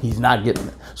decree. He's not getting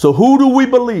it. So who do we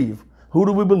believe? Who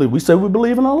do we believe? We say we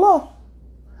believe in Allah.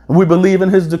 And we believe in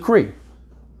his decree.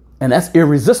 And that's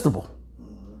irresistible.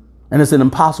 And it's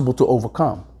impossible to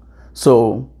overcome.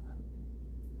 So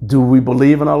do we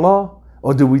believe in Allah?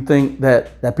 Or do we think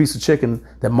that that piece of chicken,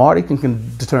 that Marty can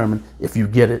determine if you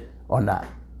get it or not?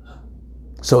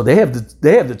 So they have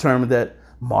determined that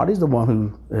Marty's the one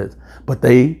who is. But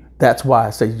that's why I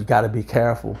say you got to be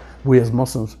careful. We as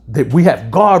Muslims, we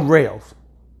have guardrails.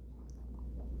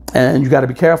 And you got to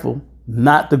be careful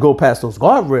not to go past those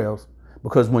guardrails,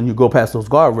 because when you go past those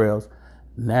guardrails,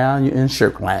 now you're in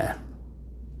shirk land.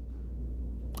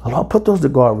 Allah put those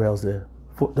guardrails there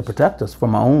to protect us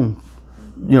from our own,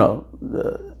 from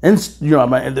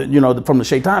the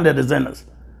shaitan that is in us.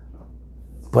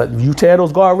 But if you tear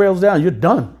those guardrails down, you're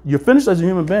done. You're finished as a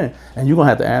human being, and you're gonna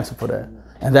have to answer for that.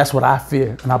 And that's what I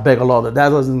fear, and I beg Allah that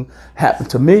doesn't happen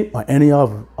to me or any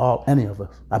of us.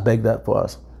 I beg that for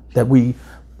us, that we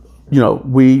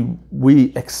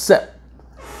accept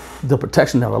the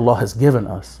protection that Allah has given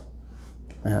us,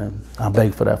 and I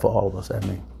beg for that for all of us. I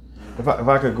mean, if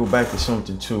I could go back to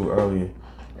something too earlier,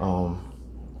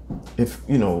 if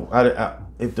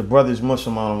the brother's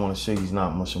Muslim, I don't want to say he's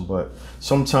not Muslim, but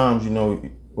sometimes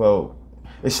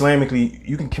Islamically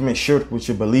you can commit shirk with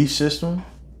your belief system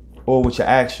or with your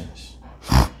actions,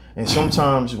 and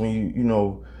sometimes when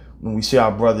when we see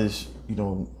our brothers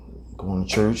going to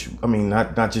church, I mean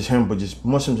not just him, but just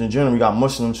Muslims in general. We got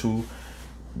Muslims who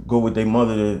go with their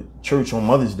mother to church on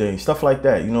Mother's Day, stuff like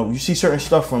that. You see certain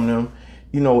stuff from them,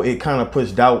 it kind of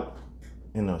puts doubt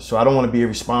in us. So I don't want to be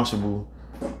irresponsible,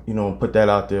 put that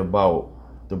out there about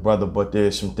the brother, but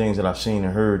there's some things that I've seen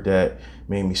and heard that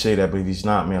made me say that. But if he's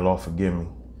not, may Allah forgive me.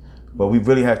 But we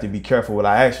really have to be careful with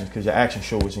our actions, because your actions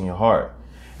show what's in your heart.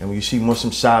 And when you see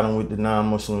Muslims siding with the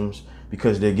non-Muslims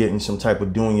because they're getting some type of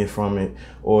dunya from it,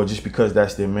 or just because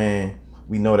that's their man,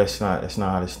 we know that's not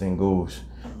how this thing goes.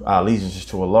 Our allegiance is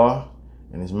to Allah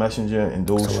and His Messenger, and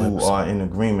those who are in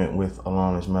agreement with Allah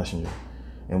and His Messenger.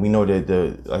 And we know that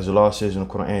as Allah says in the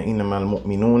Quran, إِنَّمَا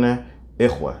الْمُؤْمِنُونَ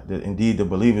إِخْوَةٌ, that indeed the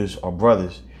believers are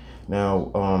brothers.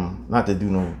 Now, not to do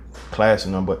no class or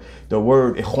nothing, but the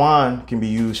word ikhwan can be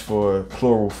used for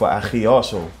plural for akhi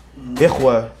also.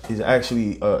 Ikhwa is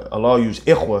actually, Allah used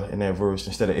ikhwa in that verse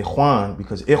instead of ikhwan,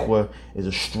 because ikhwa is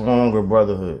a stronger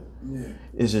brotherhood. Yeah.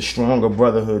 It's a stronger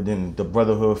brotherhood than the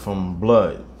brotherhood from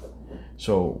blood.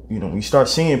 So, when you start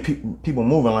seeing people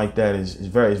moving like that, it's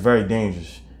very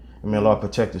dangerous. I mean, Allah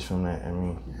protect us from that. I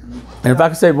mean, and if I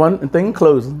could say one thing in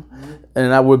closing,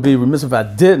 and I would be remiss if I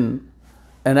didn't,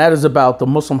 and that is about the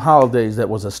Muslim holidays that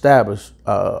was established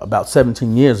about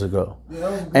 17 years ago.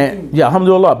 Yeah,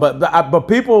 alhamdulillah. But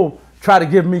people try to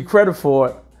give me credit for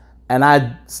it, and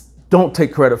I don't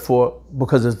take credit for it,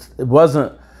 because it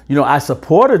wasn't, I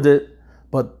supported it,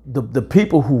 but the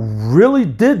people who really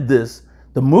did this,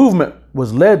 the movement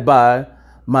was led by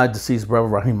my deceased brother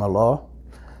Rahimahullah,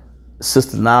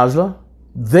 Sister Najla.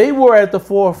 They were at the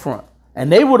forefront,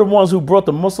 and they were the ones who brought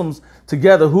the Muslims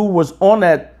together, who was on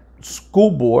that school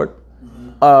board,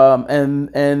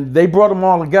 and they brought them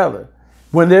all together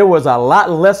when there was a lot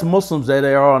less Muslims than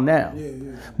there are now.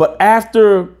 But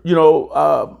after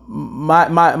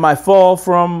my fall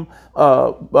from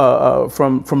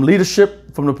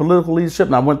leadership, from the political leadership,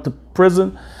 and I went to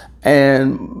prison,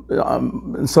 and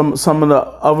some of the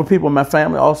other people in my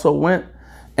family also went,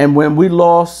 and when we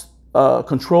lost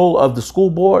control of the school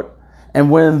board,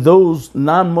 and when those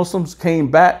non-Muslims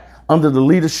came back under the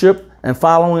leadership and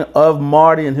following of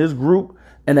Marty and his group,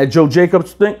 and that Joe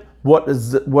Jacobs thing, what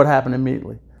happened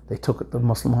immediately? They took the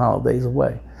Muslim holidays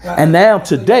away. And now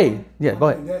today, go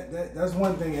ahead. That's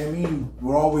one thing Amin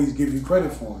will always give you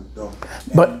credit for it, though.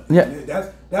 But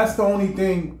that's the only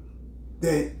thing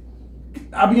that,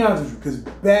 I'll be honest with you, because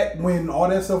back when all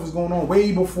that stuff was going on,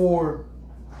 way before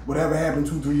whatever happened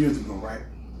 2-3 years ago, right?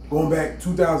 Going back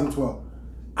 2012,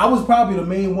 I was probably the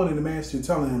main one in the masjid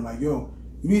telling him, like, yo,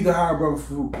 you need to hire Brother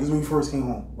Farouk. This is when he first came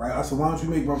home, right? I said, why don't you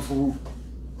make Brother Farouk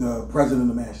the president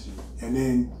of the masjid? And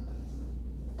then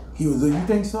he was like, you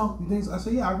think so? You think so? I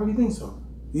said, yeah, I really think so.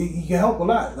 He can help a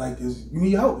lot. Like, you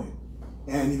need help.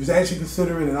 And he was actually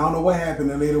considering, and I don't know what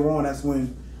happened. And later on, that's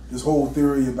when this whole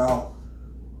theory about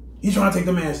he's trying to take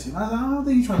the man's team. I said, I don't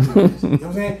think he's trying to take the man's team. You know what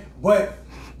I'm saying? But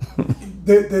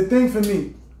the thing for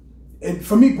me, and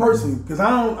for me personally, because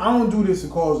I don't do this to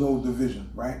cause no division,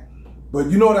 right? But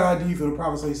you know the hadith of the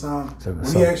Prophet when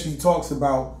he actually talks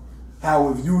about how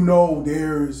if you know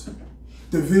there's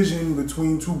division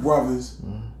between two brothers,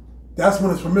 that's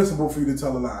when it's permissible for you to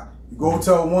tell a lie. You go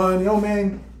tell one, yo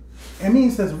man,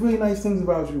 Amin says really nice things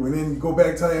about you, and then you go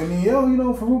back to Amin, yo, you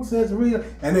know, Farouk says really,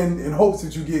 and then in hopes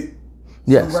that you get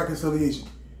some reconciliation.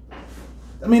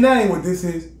 I mean, that ain't what this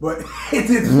is, but at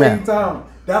the same time,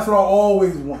 that's what I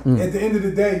always want. At the end of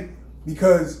the day,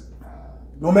 because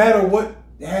no matter what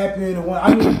happened, and what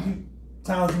I mean,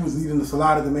 times he was leading the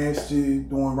Salat of the Masjid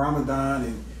during Ramadan,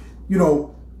 and you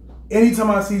know, anytime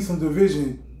I see some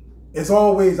division, it's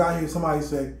always I hear somebody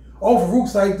say, oh,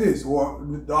 Farouk's like this, or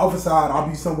the other side, I'll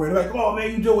be somewhere, they're like, oh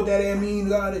man, you deal with that Amin,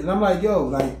 got it. And I'm like, yo,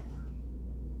 like,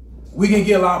 we can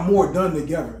get a lot more done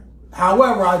together.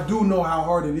 However, I do know how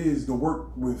hard it is to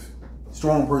work with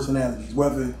strong personalities,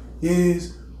 whether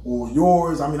his or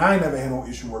yours. I mean, I ain't never had no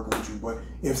issue working with you, but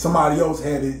if somebody else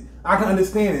had it, I can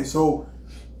understand it. So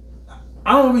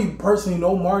I don't really personally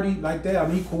know Marty like that. I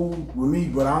mean, he cool with me,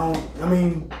 but I don't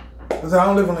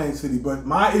live in Atlantic City, but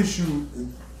my issue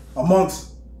amongst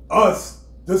us,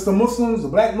 just the Muslims, the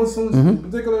black Muslims in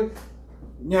particular,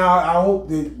 I hope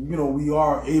that, you know, we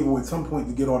are able at some point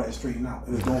to get all that straightened out.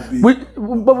 And it don't be.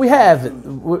 But we have it.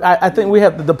 I think we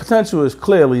have the potential is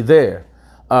clearly there.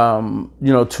 You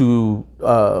know,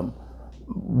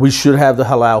 we should have the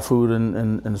halal food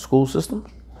in the school system.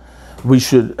 We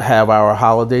should have our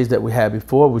holidays that we had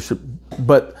before.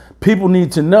 But people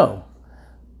need to know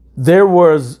there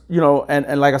was, you know,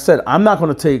 and like I said, I'm not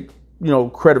going to take, you know,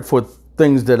 credit for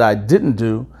things that I didn't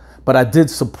do, but I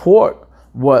did support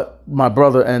what my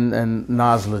brother and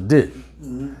Nazla did.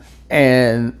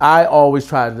 And I always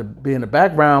tried to be in the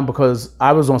background because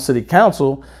I was on city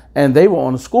council and they were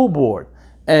on the school board.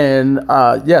 And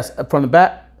yes, from the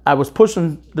back, I was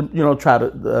pushing, try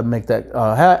to make that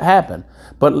happen.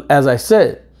 But as I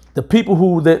said, the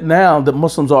people that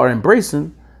Muslims are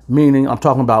embracing, meaning I'm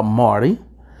talking about Marty,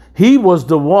 he was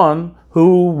the one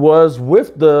who was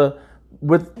with the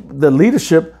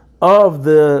leadership of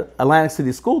the Atlantic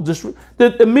City School District.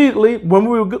 That immediately when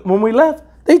we left,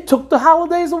 they took the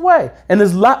holidays away, and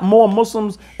there's a lot more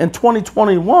Muslims in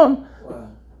 2021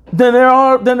 than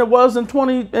there was in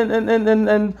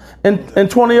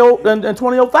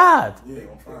 2005.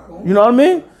 You know what I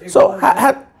mean? So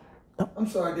I'm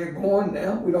sorry, they're gone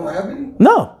now. We don't have any.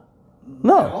 No.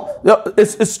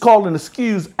 It's called an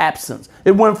excused absence.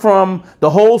 It went from the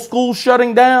whole school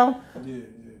shutting down,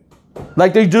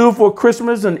 like they do for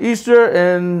Christmas and Easter,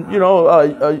 and during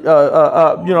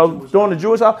the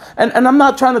Jewish house. And I'm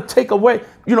not trying to take away.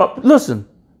 Listen,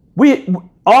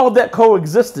 all of that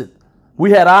coexisted.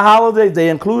 We had our holidays. They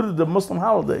included the Muslim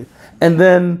holidays, and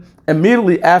then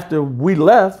immediately after we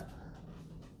left,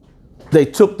 they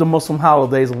took the Muslim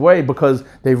holidays away because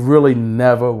they really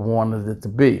never wanted it to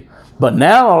be. But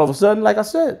now all of a sudden, like I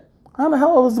said, how the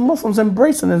hell is the Muslims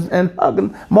embracing and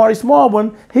hugging Marty Small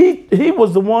when he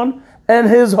was the one, and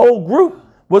his whole group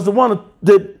was the one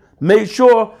that made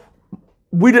sure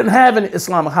we didn't have any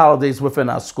Islamic holidays within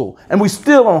our school, and we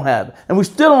still don't have it, and we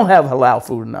still don't have halal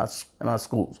food in our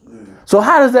schools. So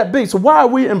how does that be? So why are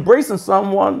we embracing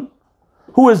someone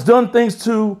who has done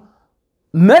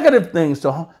negative things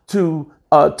to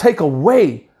take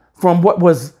away from what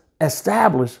was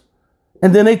established,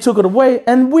 and then they took it away,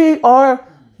 and we are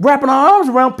wrapping our arms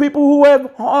around people who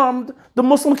have harmed the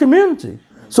Muslim community?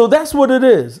 So that's what it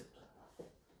is.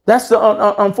 That's the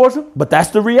unfortunate, but that's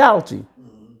the reality.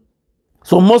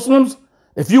 So Muslims,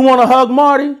 if you want to hug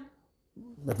Marty,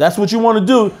 if that's what you want to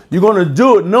do, you're going to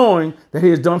do it knowing that he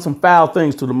has done some foul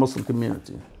things to the Muslim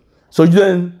community. So you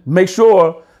then make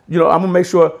sure, I'm going to make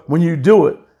sure when you do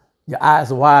it, your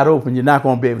eyes are wide open. You're not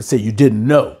going to be able to say you didn't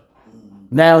know.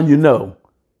 Now you know.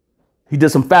 He did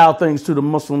some foul things to the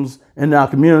Muslims in our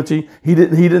community. He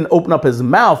didn't open up his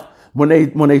mouth when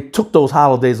they took those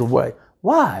holidays away.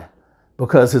 Why?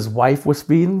 Because his wife was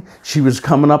feeding. She was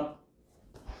coming up.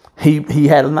 He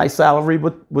had a nice salary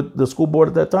with the school board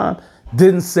at that time.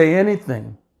 Didn't say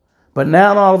anything. But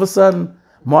now all of a sudden,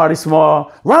 Marty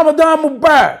Small, Ramadan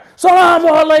Mubarak, Salaam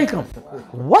Alaikum.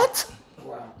 What?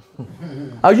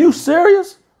 Are you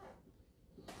serious?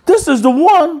 This is the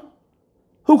one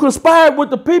who conspired with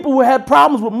the people who had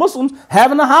problems with Muslims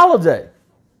having a holiday.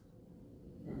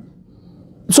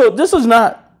 So this is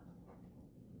not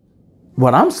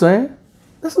What I'm saying,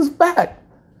 this is back.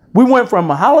 We went from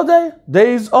a holiday,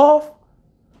 days off,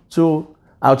 to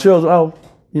our children, oh,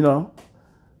 you know,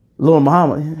 little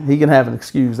Muhammad, he can have an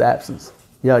excused absence.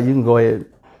 Yeah, you can go ahead.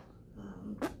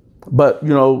 But, you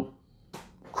know,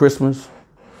 Christmas,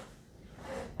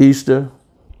 Easter,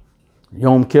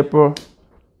 Yom Kippur,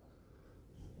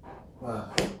 Wow.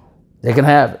 they can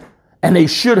have it. And they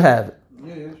should have it.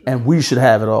 Yeah, yeah, sure. And we should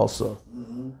have it also.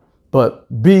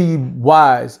 But be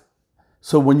wise.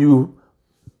 So when you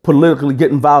politically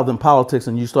get involved in politics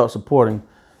and you start supporting,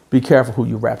 be careful who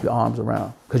you wrap your arms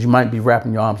around. Because you might be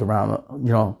wrapping your arms around,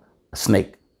 you know, a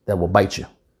snake that will bite you.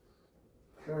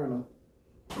 Fair enough.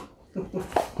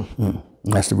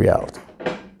 That's the reality.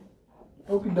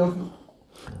 Okie dokie.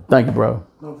 Thank you, bro.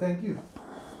 No, thank you.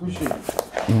 Appreciate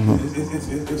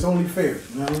it. It's only fair.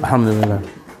 You know what I mean? Alhamdulillah.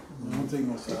 I don't take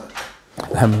no side.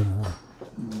 Alhamdulillah.